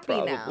now? happy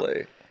now?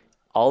 Probably.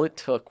 All it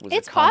took was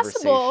It's a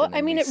possible. conversation, I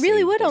and mean, we it really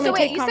saved would them. only So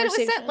take wait, you said it was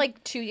conversation. sent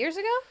like 2 years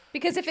ago?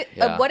 Because if it,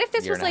 Yeah, what if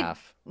this year was and a like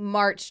half.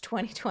 March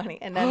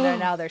 2020 and then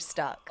now they're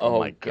stuck? Oh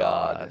my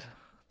god.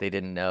 They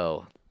didn't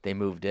know. They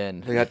moved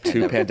in. They got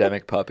 2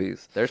 pandemic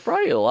puppies. There's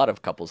probably a lot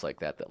of couples like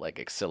that like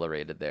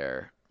accelerated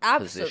their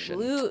position.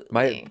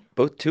 Absolutely.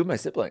 Both 2 of my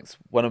siblings,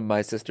 one of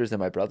my sisters and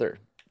my brother.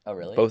 Oh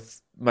really?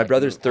 Both my Like,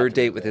 brother's you had third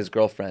to date move with in. his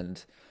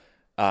girlfriend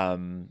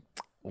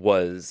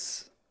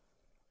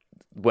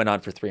went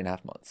on for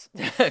 3.5 months.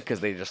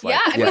 Because they just like Yeah,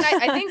 I mean,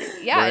 I think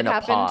we're it in a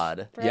happened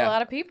pod. for Yeah. a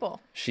lot of people.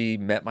 She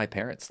met my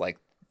parents like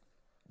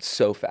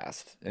so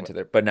fast into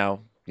their, but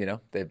now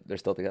they're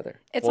still together.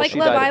 It's Well, like she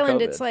Love died of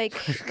Island. COVID. It's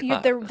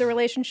like the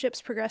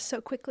relationships progress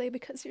so quickly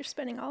because you're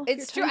spending all of your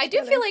time It's true. I do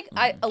together. feel like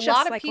a Just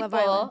lot of like Love people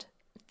Island.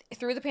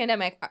 through the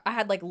pandemic, I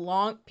had like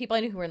people I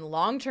knew who were in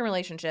long-term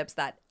relationships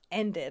that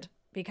ended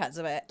because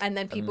of it, and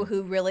then people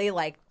who really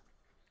like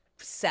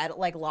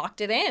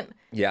locked it in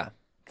Yeah.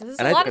 because it's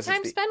And a I lot think of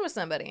time it's spent with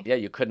somebody. Yeah,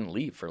 you couldn't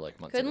leave for like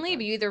months. Couldn't at a leave.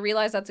 time. You either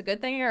realize that's a good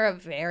thing or a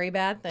very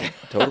bad thing.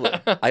 Totally.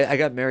 I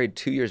got married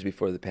 2 years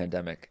before the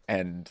pandemic,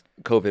 and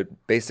COVID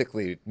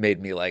basically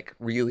made me like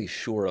really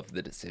sure of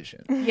the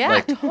decision. Yeah,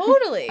 Like,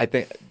 totally. I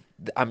think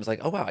I was like,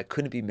 oh wow, I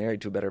couldn't be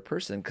married to a better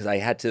person because I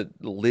had to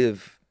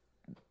live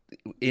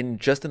in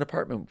just an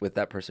apartment with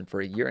that person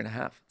for a year and a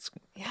half. It's,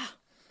 yeah.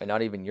 And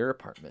not even your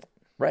apartment.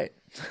 right.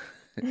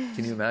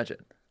 Can you imagine?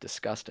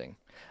 Disgusting.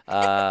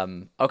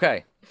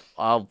 Okay,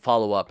 I'll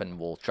follow up and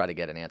we'll try to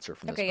get an answer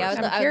from Okay, this yeah,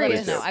 person. I would love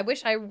curious. to know.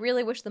 I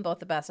really wish them both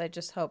the best. I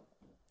just hope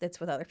it's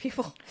with other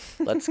people.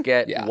 Let's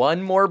get Yeah.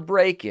 one more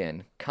break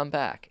in, come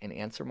back, and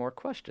answer more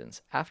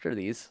questions after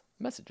these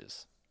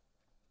messages.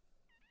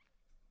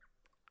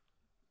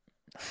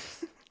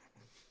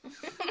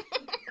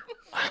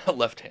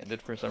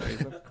 Left-handed for some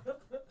reason.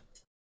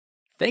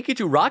 Thank you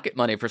to Rocket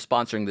Money for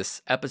sponsoring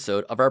this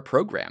episode of our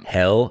program.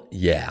 Hell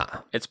yeah.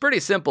 It's pretty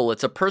simple.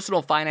 It's a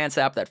personal finance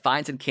app that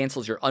finds and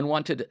cancels your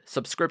unwanted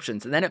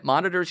subscriptions, and then it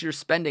monitors your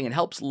spending and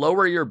helps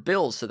lower your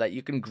bills so that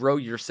you can grow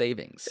your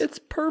savings. It's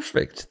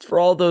perfect. It's for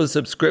all those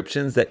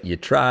subscriptions that you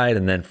tried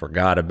and then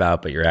forgot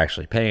about, but you're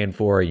actually paying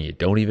for and you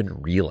don't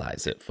even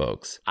realize it,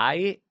 folks.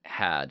 I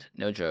had,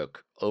 no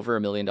joke, over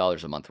 $1 million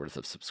a month worth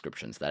of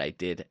subscriptions that I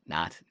did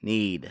not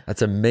need.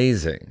 That's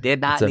amazing.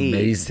 Did not That's need.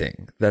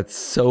 amazing. That's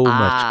so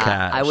much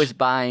cash. I was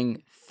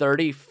buying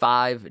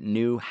 35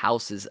 new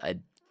houses a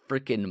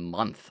freaking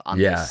month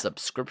on Yeah. this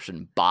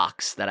subscription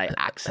box that I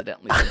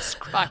accidentally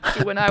subscribed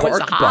to when I was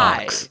Bark high.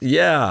 Box.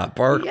 Yeah,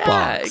 Bark Yeah,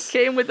 Box. it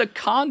came with the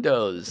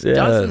condos, Yes.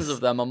 dozens of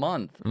them a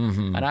month.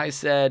 Mhm. And I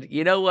said,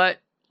 you know what?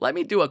 Let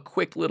me do a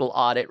quick little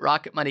audit.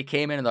 Rocket Money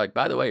came in and they're like,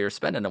 by the way, you're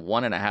spending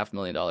 $1.5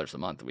 million a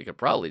month. We could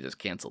probably just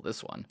cancel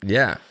this one.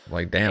 Yeah,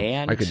 like damn,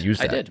 And I could use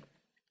that. I did.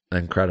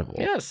 Incredible.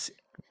 Yes.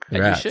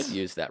 Congrats. And you should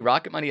use that.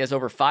 Rocket Money has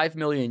over 5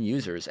 million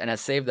users and has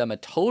saved them a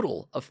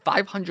total of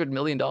 $500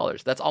 million.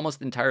 That's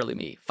almost entirely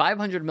me.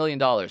 $500 million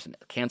in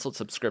canceled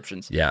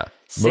subscriptions. Yeah,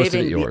 most of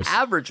Saving it yours. the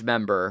average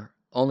member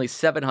only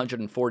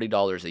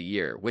 $740 a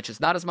year, which is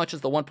not as much as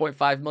the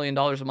 $1.5 million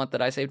a month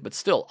that I saved, but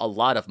still a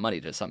lot of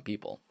money to some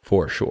people.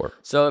 For sure.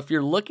 So if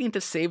you're looking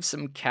to save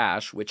some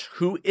cash, which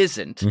who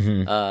isn't,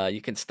 Mm-hmm. you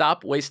can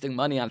stop wasting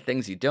money on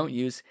things you don't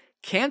use.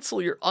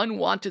 Cancel your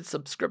unwanted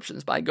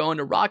subscriptions by going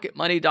to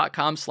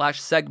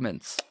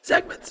rocketmoney.com/segments.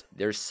 Segments.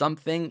 There's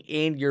something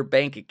in your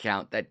bank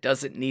account that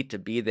doesn't need to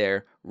be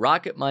there.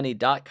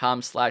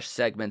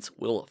 Rocketmoney.com/segments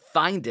will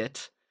find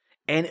it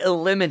and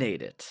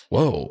eliminate it.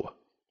 Whoa.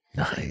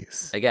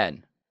 Nice.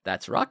 Again,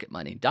 that's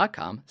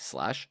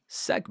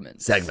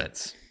rocketmoney.com/segments.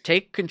 Segments.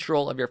 Take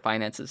control of your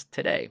finances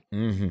today.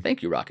 Mm-hmm.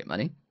 Thank you, Rocket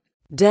Money.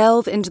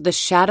 Delve into the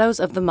shadows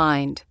of the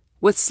mind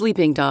with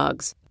Sleeping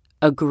Dogs,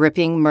 a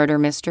gripping murder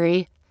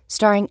mystery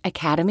starring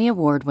Academy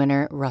Award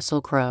winner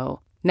Russell Crowe.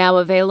 Now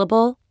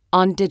available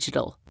on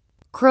digital.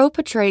 Crowe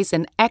portrays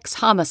an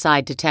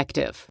ex-homicide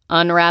detective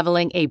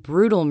unraveling a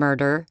brutal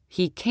murder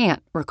he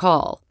can't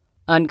recall.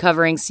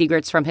 Uncovering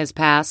secrets from his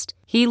past,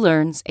 he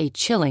learns a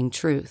chilling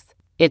truth.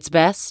 It's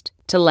best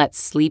to let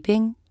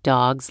sleeping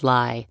dogs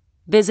lie.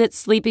 Visit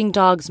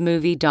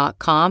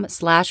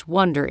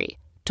sleepingdogsmovie.com/Wondery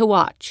to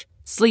watch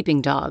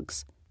Sleeping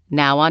Dogs,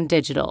 now on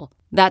digital.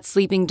 That's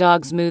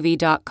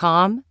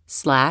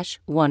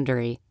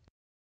sleepingdogsmovie.com/Wondery.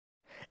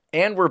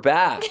 And we're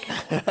back.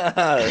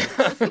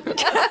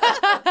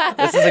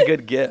 This is a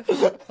good gift.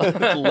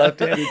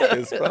 Left-handed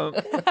kiss bump.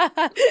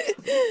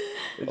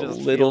 It A just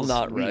little feels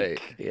not weak. right.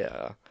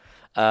 Yeah.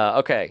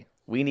 Okay.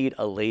 We need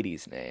a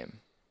lady's name.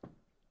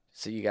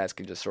 So you guys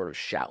can just sort of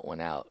shout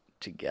one out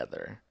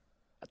together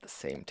at the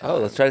same time. Oh,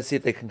 let's try to see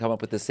if they can come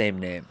up with the same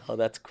name. Oh,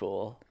 that's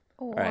cool.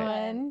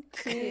 right. 1,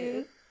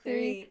 2,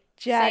 3.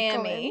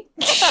 Sammy.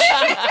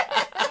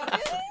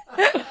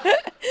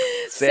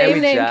 Same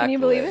name. Jacqueline. Can you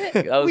believe it?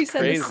 That was We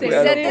said the crazy. same We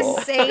said name.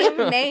 the same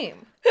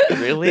name.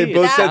 Really? They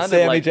both It said sounded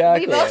Sammy like-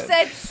 Jacqueline. We both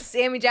said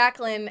Sammy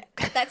Jacqueline.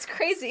 That's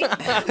crazy.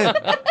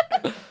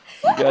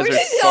 You guys We're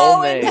are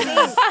so in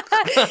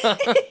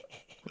soulmates.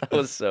 That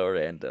was so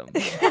random.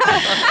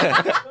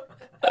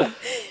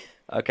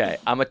 Okay,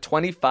 I'm a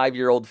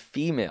 25-year-old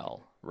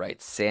female,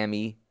 writes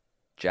Sammy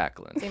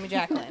Jacqueline. Sammy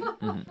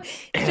Jacqueline.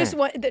 It's just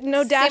one,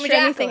 no dash Sammy or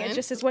anything. Jacqueline. It's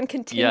just this one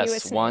continuous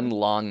Yes, name. one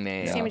long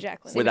name. Sammy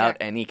Jacqueline. Without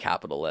any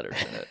capital letters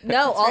in it.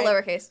 No, all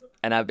lowercase.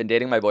 And I've been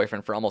dating my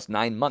boyfriend for almost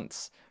 9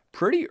 months.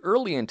 Pretty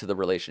early into the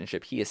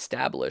relationship, he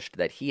established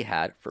that he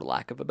had, for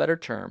lack of a better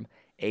term,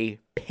 a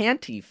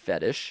panty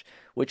fetish,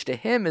 which to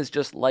him is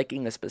just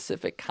liking a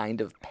specific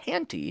kind of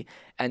panty,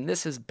 and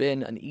this has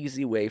been an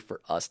easy way for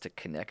us to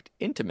connect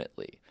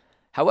intimately.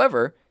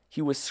 However,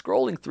 he was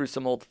scrolling through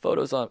some old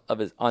photos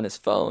on his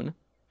phone,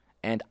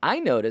 and I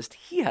noticed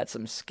he had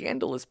some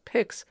scandalous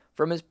pics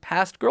from his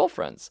past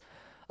girlfriends.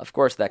 Of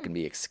course, that can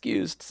be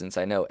excused since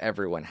I know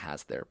everyone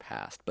has their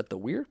past. But the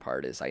weird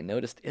part is I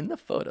noticed in the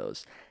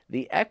photos,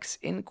 the ex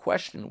in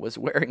question was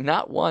wearing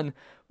not one,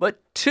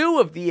 but 2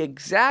 of the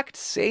exact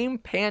same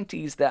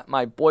panties that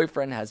my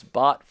boyfriend has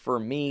bought for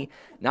me.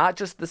 Not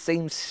just the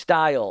same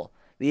style,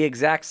 the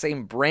exact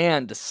same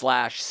brand /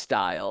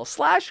 style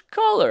 /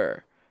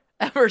 color.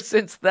 Ever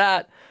since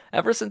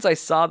I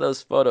saw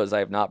those photos, I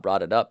have not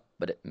brought it up,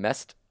 but is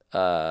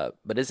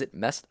it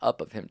messed up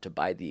of him to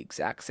buy the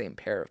exact same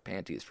pair of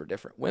panties for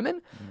different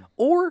women?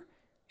 Or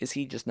is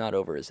he just not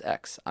over his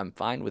ex? I'm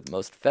fine with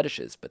most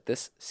fetishes, but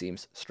this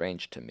seems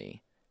strange to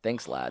me.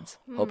 Thanks, lads.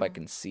 Hope I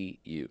can see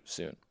you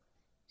soon.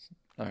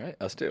 All right,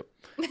 us too.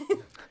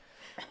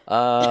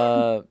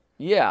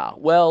 Yeah,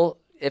 well,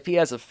 if he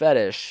has a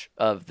fetish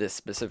of this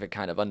specific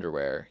kind of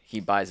underwear, he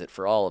buys it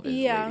for all of his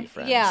lady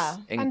friends. Yeah.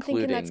 I'm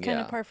thinking that's kind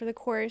of par for the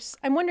course.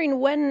 I'm wondering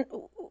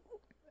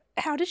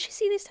how did she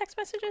see these text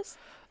messages?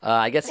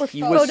 I guess Or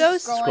he was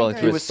photos?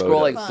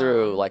 scrolling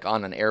through like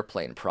on an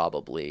airplane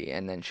probably,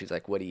 and then she's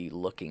like, "What are you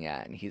looking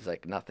at?" And he's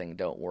like, "Nothing.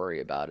 Don't worry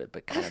about it,"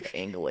 but kind of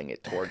angling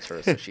it towards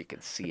her so she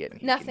could see it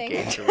and he Nothing.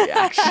 can gauge her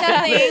reaction.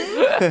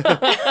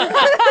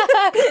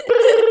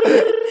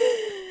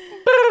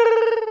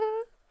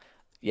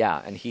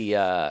 Yeah, and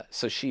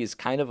so she's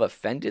kind of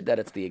offended that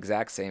it's the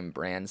exact same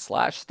brand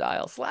 /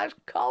 style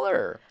 /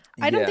 color.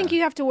 I don't think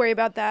you have to worry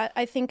about that.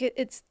 I think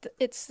it's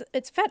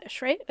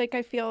fetish, right? Like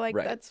I feel like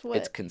that's what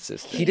It's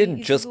consistent. He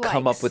didn't just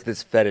come up with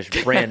this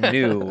fetish brand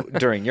new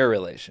during your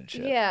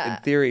relationship. Yeah.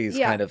 In theory, he's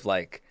kind of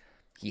like,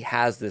 he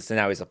has this and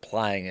now he's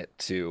applying it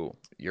to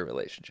your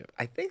relationship.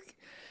 I think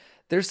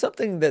there's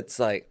something that's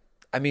like,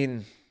 I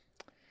mean,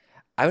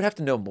 I would have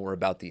to know more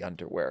about the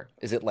underwear.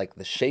 Is it like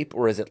the shape,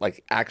 or is it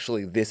like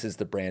actually this is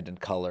the brand and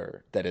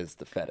color that is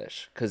the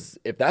fetish? Because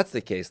if that's the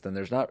case, then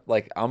there's not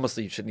like,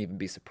 honestly, you shouldn't even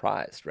be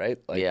surprised, right?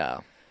 Like, Yeah,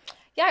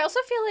 I also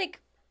feel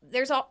like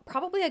there's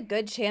probably a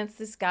good chance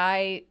this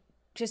guy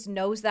just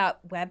knows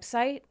that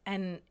website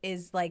and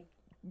is like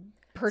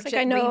repurchased.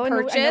 I know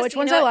which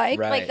ones I like.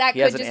 Right. Like that he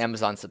could has an just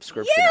Amazon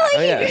subscription. yeah,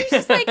 like yeah. he's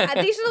just like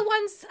these are the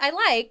ones I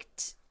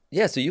liked.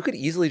 Yeah, so you could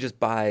easily just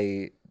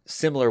buy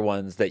similar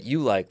ones that you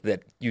like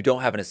that you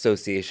don't have an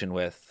association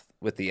with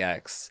the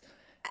ex.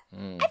 I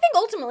think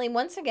ultimately,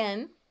 once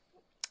again, you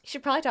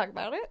should probably talk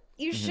about it.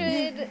 You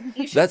should.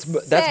 You should.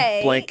 That's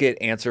say, blanket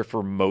answer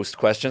for most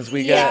questions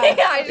we Yeah. get.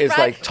 Yeah, Is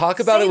like talk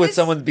about say it with this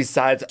someone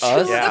besides to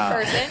us. the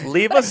person.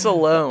 Leave us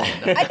alone.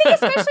 I think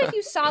especially if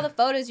you saw the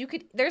photos, you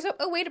could. There's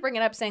a way to bring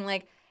it up, saying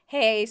like,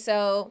 "Hey,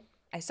 so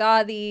I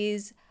saw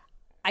these.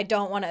 I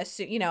don't want to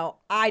assume.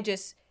 I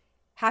just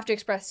have to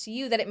express to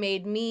you that it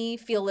made me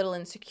feel a little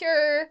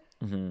insecure.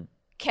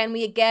 Can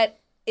we get?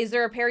 Is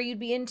there a pair you'd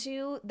be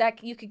into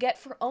that you could get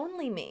for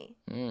only me,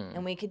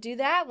 and we could do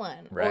that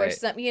one, or Right.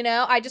 some?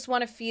 I just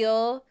want to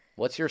feel."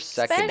 What's your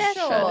second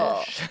Special.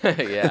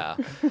 fetish? Yeah.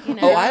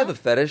 Oh, I have a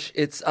fetish.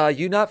 It's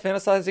you not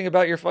fantasizing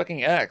about your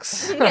fucking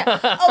ex. Yeah.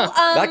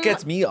 That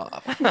gets me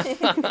off.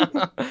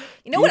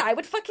 You know what I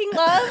would fucking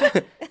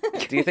love?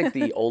 Do you think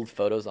the old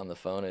photos on the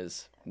phone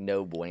is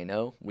no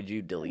bueno? Would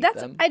you delete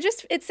them?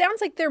 It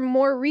sounds like they're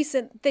more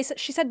recent.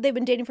 She said they've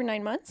been dating for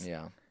 9 months.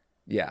 Yeah.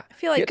 Yeah. I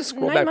feel You had like to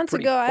scroll 9 back months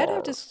pretty ago, I'd far.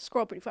 have to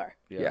scroll pretty far.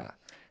 Yeah.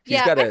 He's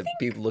Yeah, got I to think-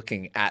 be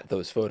looking at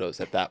those photos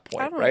at that I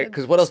point, don't right? wanna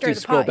Because what else do stir you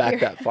the scroll pot back here.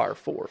 that far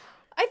for?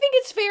 I think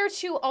it's fair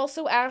to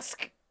also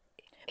ask.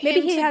 Maybe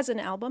him he to has an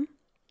album.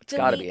 It's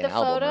got to be delete an the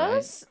album,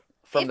 photos. right?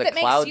 From If the it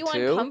makes cloud you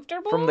too.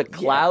 uncomfortable? From the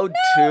cloud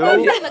From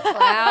too. the cloud.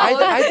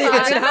 I think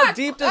it's How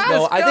deep does no.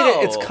 this I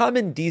think it's go?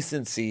 common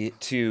decency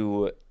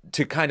to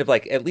kind of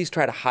like at least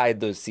try to hide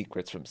those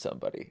secrets from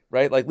somebody,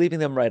 right? Like leaving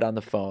them right on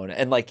the phone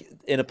and like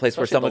in a place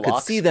where Especially someone the could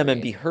lock see them and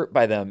screen. be hurt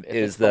by them If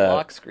is it's the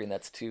lock screen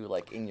that's too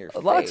like in your the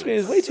face. lock screen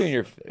is way too in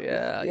your face.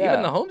 Yeah,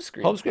 even the home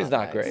screen. Home screen's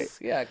not great.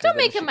 Yeah, 'cause Don't then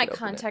make she him my could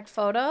open it. contact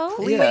photo.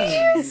 Please,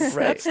 Right.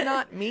 that's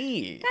not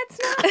me. That's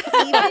not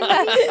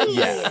even me.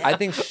 Yeah, I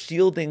think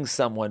shielding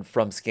someone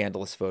from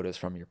scandalous photos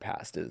from your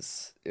past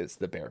is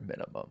the bare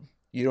minimum.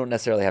 You don't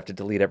necessarily have to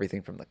delete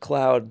everything from the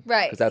cloud,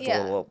 Right, Because that's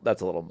yeah. a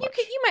little much.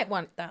 You might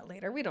want that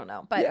later. We don't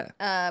know, but Yeah.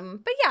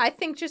 but yeah, I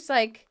think just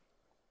like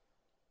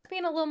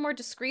being a little more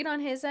discreet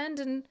on his end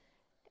and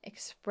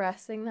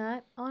expressing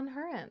that on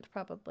her end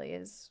probably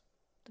is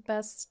the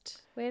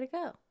best way to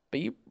go. But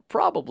you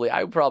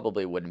I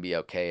probably wouldn't be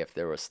okay if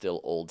there were still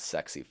old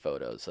sexy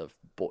photos of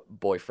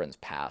boyfriends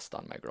past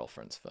on my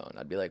girlfriend's phone.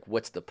 I'd be like,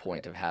 what's the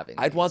point of having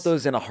I'd these? want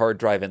those in a hard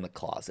drive in the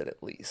closet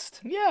at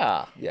least.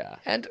 Yeah. Yeah.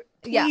 And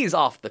please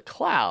off the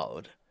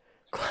cloud.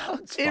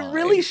 Cloud's It fine.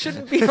 really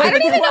shouldn't be. I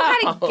don't even know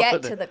how to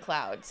get to the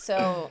cloud.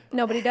 So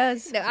Nobody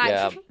does. no,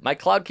 Yeah, my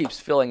cloud keeps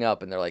filling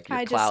up, and they're like, your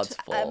I cloud's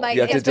just, full. my-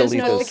 You have to Get those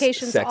delete those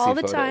notifications sexy all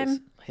the photos.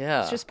 time.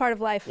 Yeah. It's just part of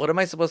life. What am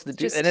I supposed to do?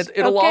 Just- And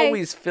it'll okay.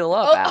 always fill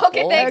up. Oh, okay,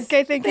 Apple. thanks.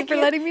 Okay, thank you for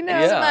letting me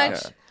know. so Yeah.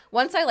 much.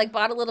 Once I like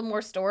bought a little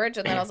more storage,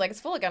 and then I was like, it's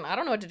full again. I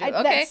don't know what to do. I-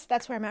 Okay,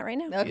 That's where I'm at right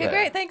now. okay, Yeah.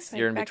 great, thanks.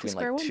 You're in Back to between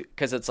square like one.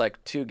 because it's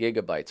like 2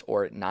 gigabytes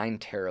or 9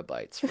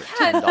 terabytes for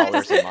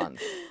 $10 a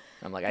month.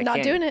 I'm like, I Not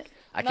can't doing it.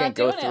 I Not can't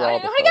go doing it. through I all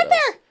don't the know how to get photos.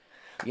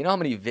 there. You know how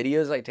many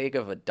videos I take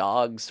of a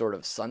dog sort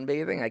of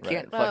sunbathing? I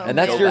can't fucking And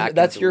that's go your back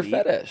that's and your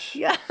delete. fetish.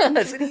 Yes, and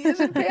he is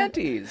in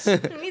panties.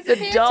 He's The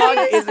a dog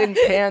panties. is in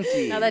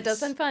panties. Now that does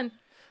sound fun.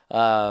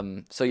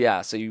 So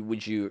yeah, so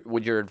would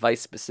your advice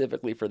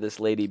specifically for this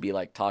lady be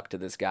like talk to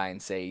this guy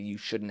and say you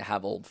shouldn't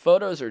have old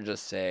photos, or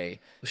just say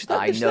She's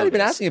I not even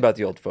noticed? asking about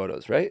the old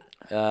photos, right?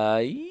 She's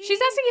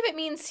asking if it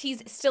means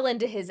he's still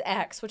into his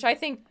ex, which I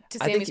think, to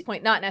I think Sammy's he-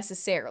 point, not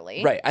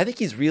necessarily. Right. I think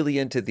he's really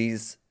into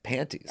these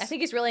panties. I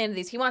think he's really into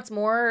these. He wants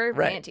more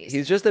right. panties.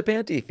 He's just a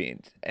panty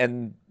fiend,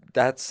 and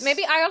that's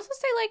Maybe I also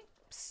say like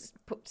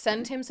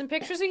send him some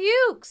pictures of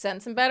you.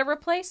 Send some better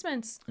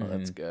replacements. Oh,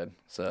 that's good.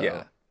 So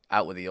Yeah.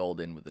 out with the old,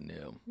 in with the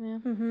new. Yeah.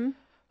 Mm-hmm.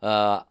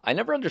 I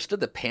never understood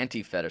the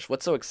panty fetish.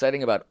 What's so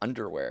exciting about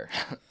underwear?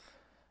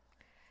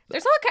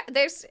 There's all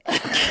there's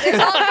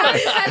all kinds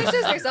of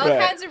fetishes. There's all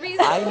kinds of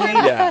reasons. for it.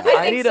 yeah. I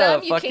I think need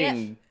some a you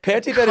fucking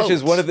can't. panty fetish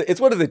is coat.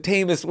 one of the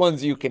tamest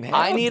ones you can have.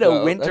 I need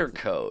though. a winter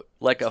That's- coat,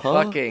 like a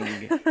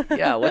fucking what's it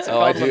Oh,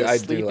 I called? when do- the I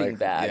do sleeping like-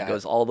 bag yeah.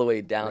 goes all the way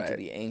down to Right.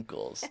 the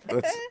ankles.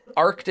 that's-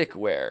 Arctic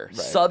wear,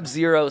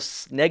 sub-zero,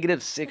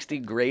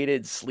 -60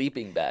 graded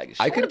sleeping bag.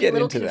 I I'm could gonna be get a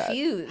little into that.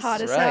 confused. Hot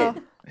as Right.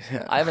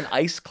 hell. I have an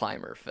ice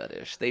climber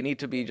fetish. They need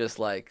to be just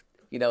like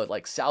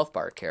like South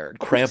Park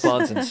characters.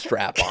 Crampons and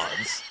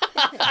strap-ons.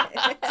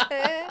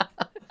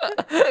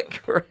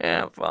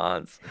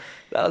 Crampons.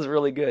 That was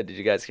really good. Did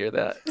you guys hear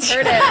that?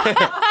 Heard it.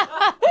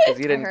 Because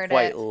you didn't heard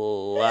quite it.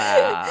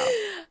 laugh.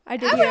 I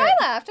did I hear it.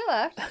 laughed. I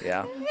laughed.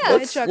 Yeah.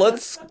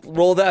 Let's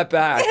roll that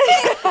back.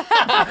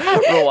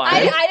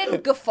 Rewind. I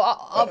didn't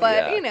guffaw,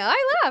 but Yeah.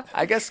 I laughed.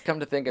 I guess come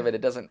to think of it,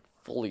 it doesn't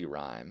fully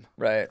rhyme.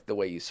 Right. The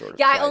way you sort of.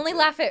 Yeah, I tried only to.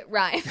 laugh at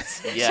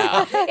rhymes.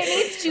 Yeah.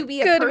 It needs to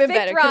be a Could have been perfect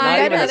better, could have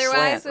rhyme. been better.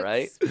 Otherwise, Slant,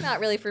 right? it's not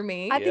really for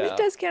me. I think Yeah. it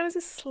does count as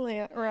a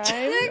slant, right?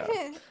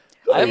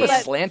 I have a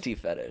But- slanty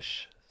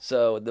fetish.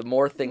 So the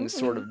more things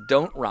sort of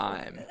don't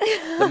rhyme,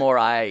 the more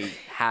I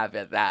have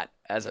that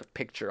as a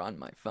picture on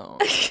my phone.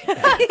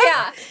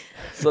 Yeah.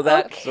 So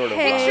that sort of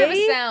Picture of rhymes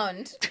a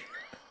sound.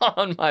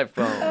 on my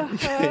phone.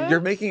 You're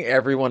making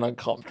everyone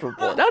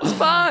uncomfortable. That's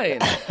fine.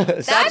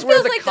 That's That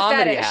where feels the like the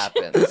comedy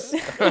fetish.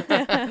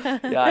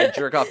 happens. Yeah, I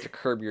jerk off to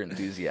Curb Your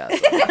Enthusiasm.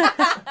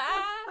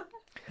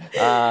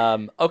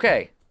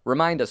 Okay,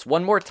 remind us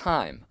one more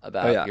time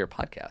about your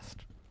podcast.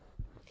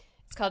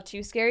 It's called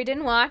Too Scary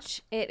Didn't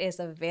Watch. It is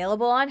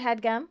available on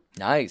HeadGum.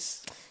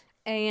 Nice.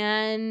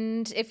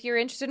 And if you're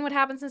interested in what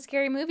happens in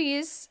scary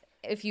movies,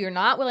 if you're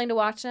not willing to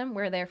watch them,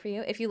 we're there for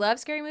you. If you love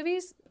scary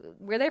movies,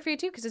 we're there for you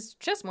too, because it's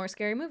just more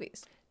scary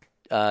movies.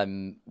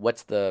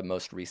 What's the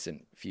most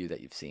recent few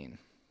that you've seen?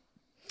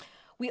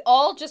 We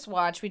all just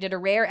watched. We did a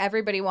rare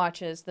Everybody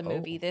Watches the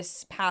movie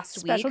this past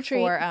Special week treat.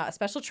 for a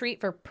special treat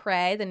for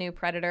Prey, the new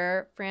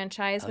Predator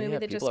franchise movie yeah,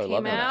 that just people are came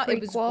loving out. that. It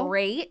was Prequel.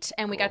 great,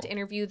 and we got to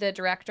interview the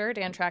director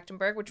Dan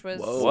Trachtenberg, which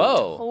was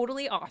Whoa.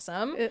 totally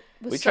awesome. It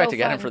was We tried so to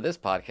get him fun. for this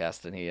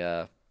podcast, and he.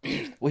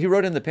 Well, he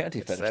wrote in the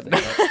panty fetish Said thing.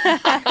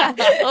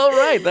 that. All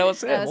right, that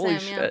was it. That was Holy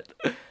him, yeah.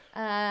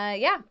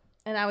 shit. Yeah,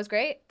 and that was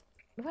great.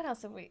 What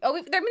else have we? Oh,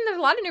 there's a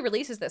lot of new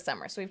releases this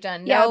summer. So we've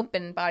done Yeah. Nope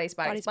and Bodies.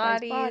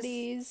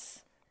 Bodies.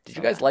 Did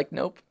you guys like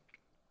Nope?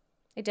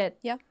 I did.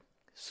 Yeah.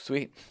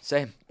 Sweet,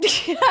 same.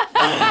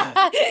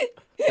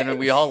 And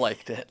we all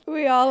liked it.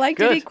 We all liked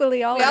Good. it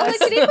equally. All We all of us.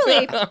 liked it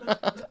equally.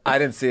 I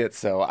didn't see it,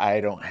 so I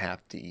don't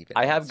have to even.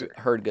 I have answer.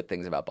 heard good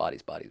things about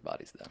Bodies, though.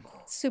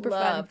 Super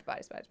Loved fun.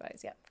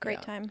 Bodies. Yeah. Great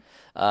Yeah. time.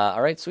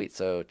 All right, sweet.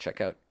 So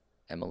check out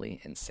Emily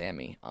and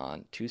Sammy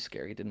on Too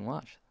Scary Didn't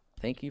Watch.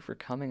 Thank you for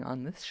coming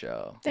on this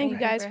show. Thank you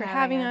guys for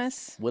having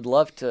us. Would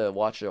love to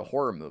watch a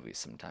horror movie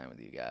sometime with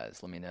you guys.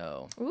 Let me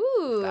know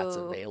Ooh. if that's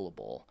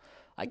available.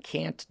 I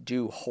can't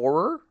do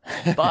horror,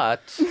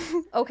 but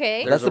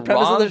Okay. there's That's the a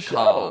premise of the show.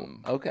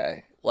 rom-com,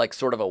 Okay. like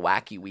sort of a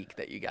wacky week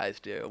that you guys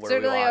do where So,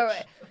 we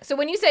watch. so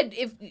when you said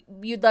if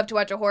you'd love to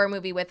watch a horror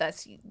movie with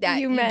us, that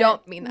you meant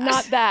don't mean that.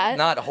 Not that.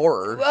 Not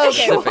horror. Okay, well,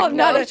 specifically.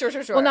 not a, sure.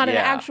 Well, not an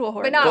Yeah. actual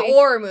horror but not a movie.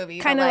 horror movie.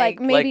 Kind of but like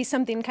maybe Like,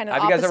 something kind of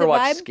Have you opposite guys ever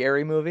watched vibe.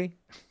 Scary Movie?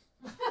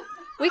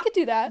 We could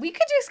do that. We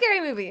could do a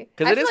scary movie.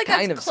 Because I it feel is like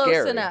kind that's of close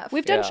scary. enough.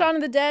 We've done Shaun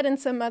of the Dead and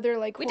some other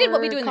like We did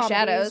What We Do in the horror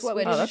comedies, Shadows, What We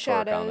which- Do in the that's horror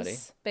Shadows. comedy.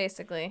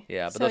 Basically.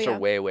 Yeah, but So, those yeah. are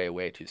way, way,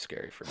 way too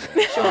scary for me.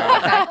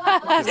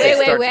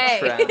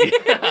 Way.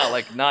 Yeah,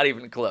 like not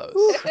even close.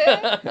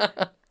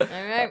 All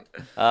right.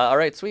 All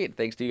right, sweet.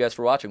 Thanks to you guys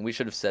for watching. We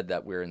should have said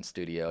that we're in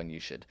studio and you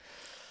should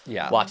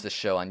watch the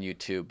show on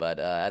YouTube. But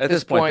at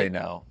this point,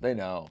 they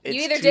know. It's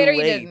You either too did or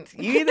you late. didn't.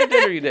 You either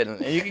did or you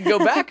didn't. And you can go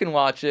back and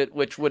watch it,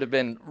 which would have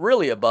been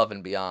really above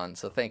and beyond.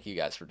 So thank you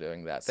guys for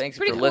doing that. Thanks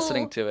Pretty for cool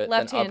listening to it and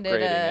left-handed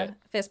upgrading it.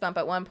 fist bump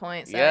at one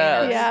point. So,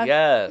 Yes, you know, Yeah.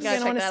 yes. you You're gotta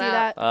gonna want to check see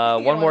that that.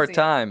 out. One more see it.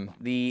 time.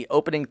 The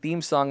opening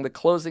theme song, the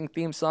closing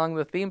theme song,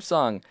 the theme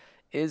song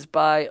is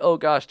by, oh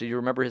gosh, do you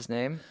remember his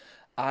name?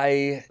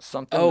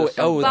 Something.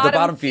 The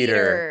bottom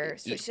feeder.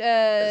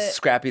 feeder.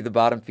 Scrappy the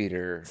bottom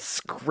feeder.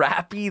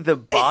 Scrappy the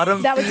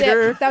bottom That was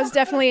feeder? it. That was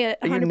definitely it.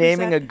 Are you 100%.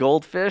 naming a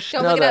goldfish?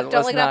 Don't no, look it that up. Don't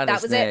was look it up. not That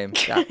his was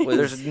it. name.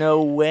 There's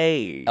no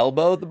way.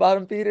 Elbow the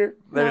bottom feeder.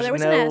 There's there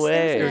was no an S.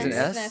 way. There was an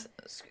S?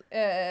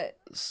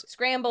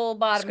 Scramble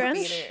bottom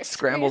Scrunch? feeder.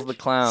 Scrambles the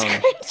clown.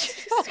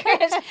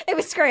 Scranch. It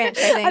was Scranch,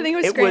 I think. I think it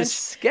was It Scrunch. was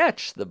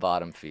Sketch the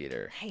bottom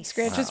feeder.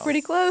 Scrunch is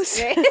pretty close.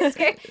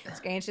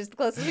 Scranch is the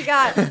closest we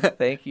got.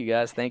 Thank you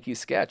guys. Thank you,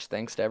 Sketch.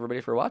 Thanks to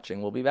everybody for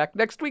watching. We'll be back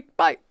next week.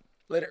 Bye.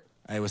 Later.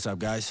 Hey, what's up,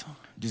 guys?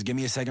 Just give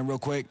me a second real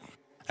quick.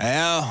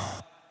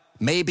 Al,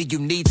 maybe you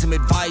need some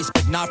advice,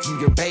 but not from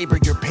your babe or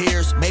your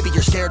peers. Maybe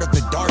you're scared of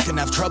the dark and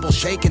have trouble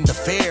shaking the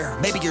fear.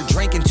 Maybe you're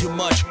drinking too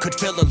much, could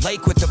fill a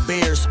lake with the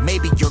beers.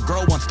 Maybe your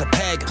girl wants to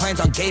peg, plans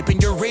on gaping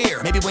your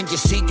rear. Maybe when you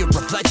see your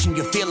reflection,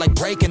 you feel like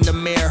breaking the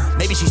mirror.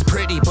 Maybe she's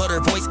pretty, but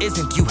her voice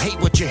isn't, you hate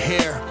what you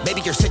hear.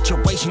 Maybe your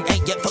situation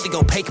ain't yet fully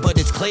opaque, but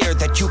it's clear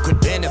that you could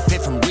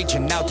benefit from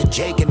reaching out to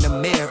Jake in the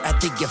mirror at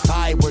the If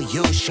I Were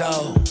You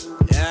show.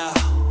 Yeah.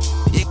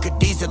 It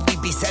could easily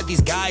be said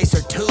these guys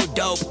are too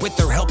dope. With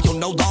their help, you'll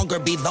no longer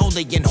be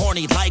lonely and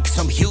horny like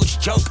some huge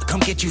joke. Come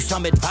get you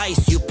some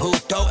advice, you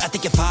puto, at the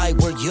If I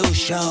Were You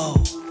show.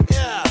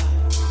 Yeah.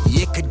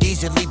 It could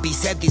easily be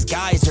said these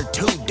guys are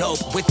too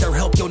dope. With their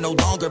help, you'll no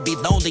longer be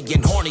lonely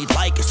and horny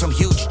like some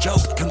huge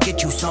joke. Come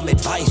get you some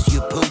advice, you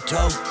puto,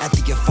 at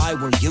the If I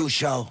Were You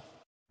show.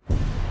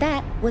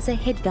 That was a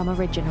HeadGum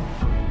original.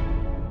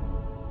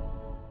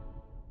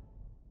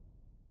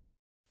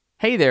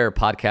 Hey there,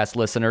 podcast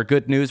listener.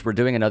 Good news. We're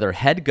doing another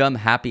HeadGum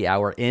Happy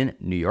Hour in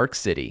New York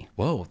City.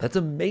 Whoa, that's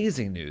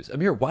amazing news.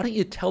 Amir, why don't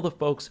you tell the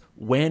folks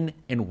when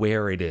and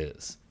where it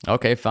is?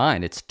 Okay,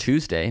 fine. It's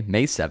Tuesday,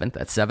 May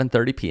 7th at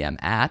 7:30 p.m.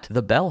 at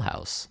the Bell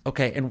House.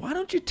 Okay, and why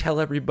don't you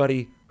tell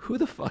everybody who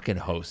the fucking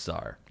hosts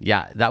are?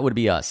 Yeah, that would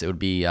be us. It would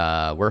be,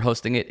 we're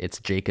hosting it. It's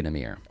Jake and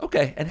Amir.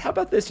 Okay, and how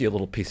about this, you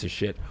little piece of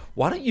shit?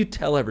 Why don't you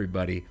tell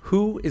everybody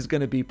who is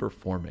going to be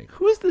performing?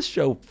 Who is this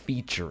show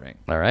featuring?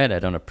 All right, I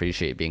don't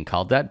appreciate being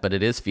called that, but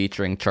it is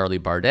featuring Charlie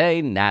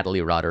Bardet, Natalie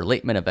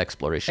Rotter-Lateman of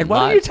Exploration And why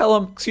Live. don't you tell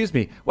them,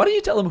 why don't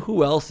you tell them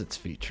who else it's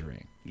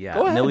featuring? Yeah,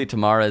 Go ahead. Millie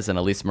Tamares and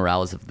Elise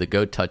Morales of the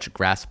Go Touch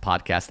Grass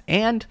podcast,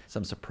 and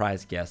Some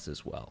surprise guests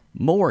as well.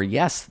 more,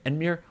 yes. And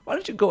Mir, why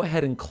don't you go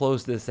ahead and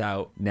close this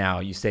out now?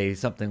 You say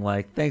something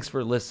like, thanks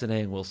for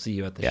listening, we'll see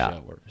you at the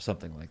show, or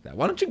something like that.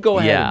 Why don't you go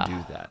ahead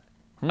and do that?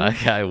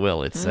 Okay, I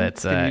will. It's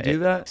Can you do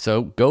that?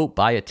 So go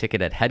buy a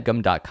ticket at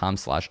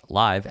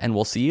headgum.com/live, and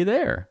we'll see you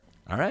there.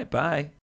 All right, bye.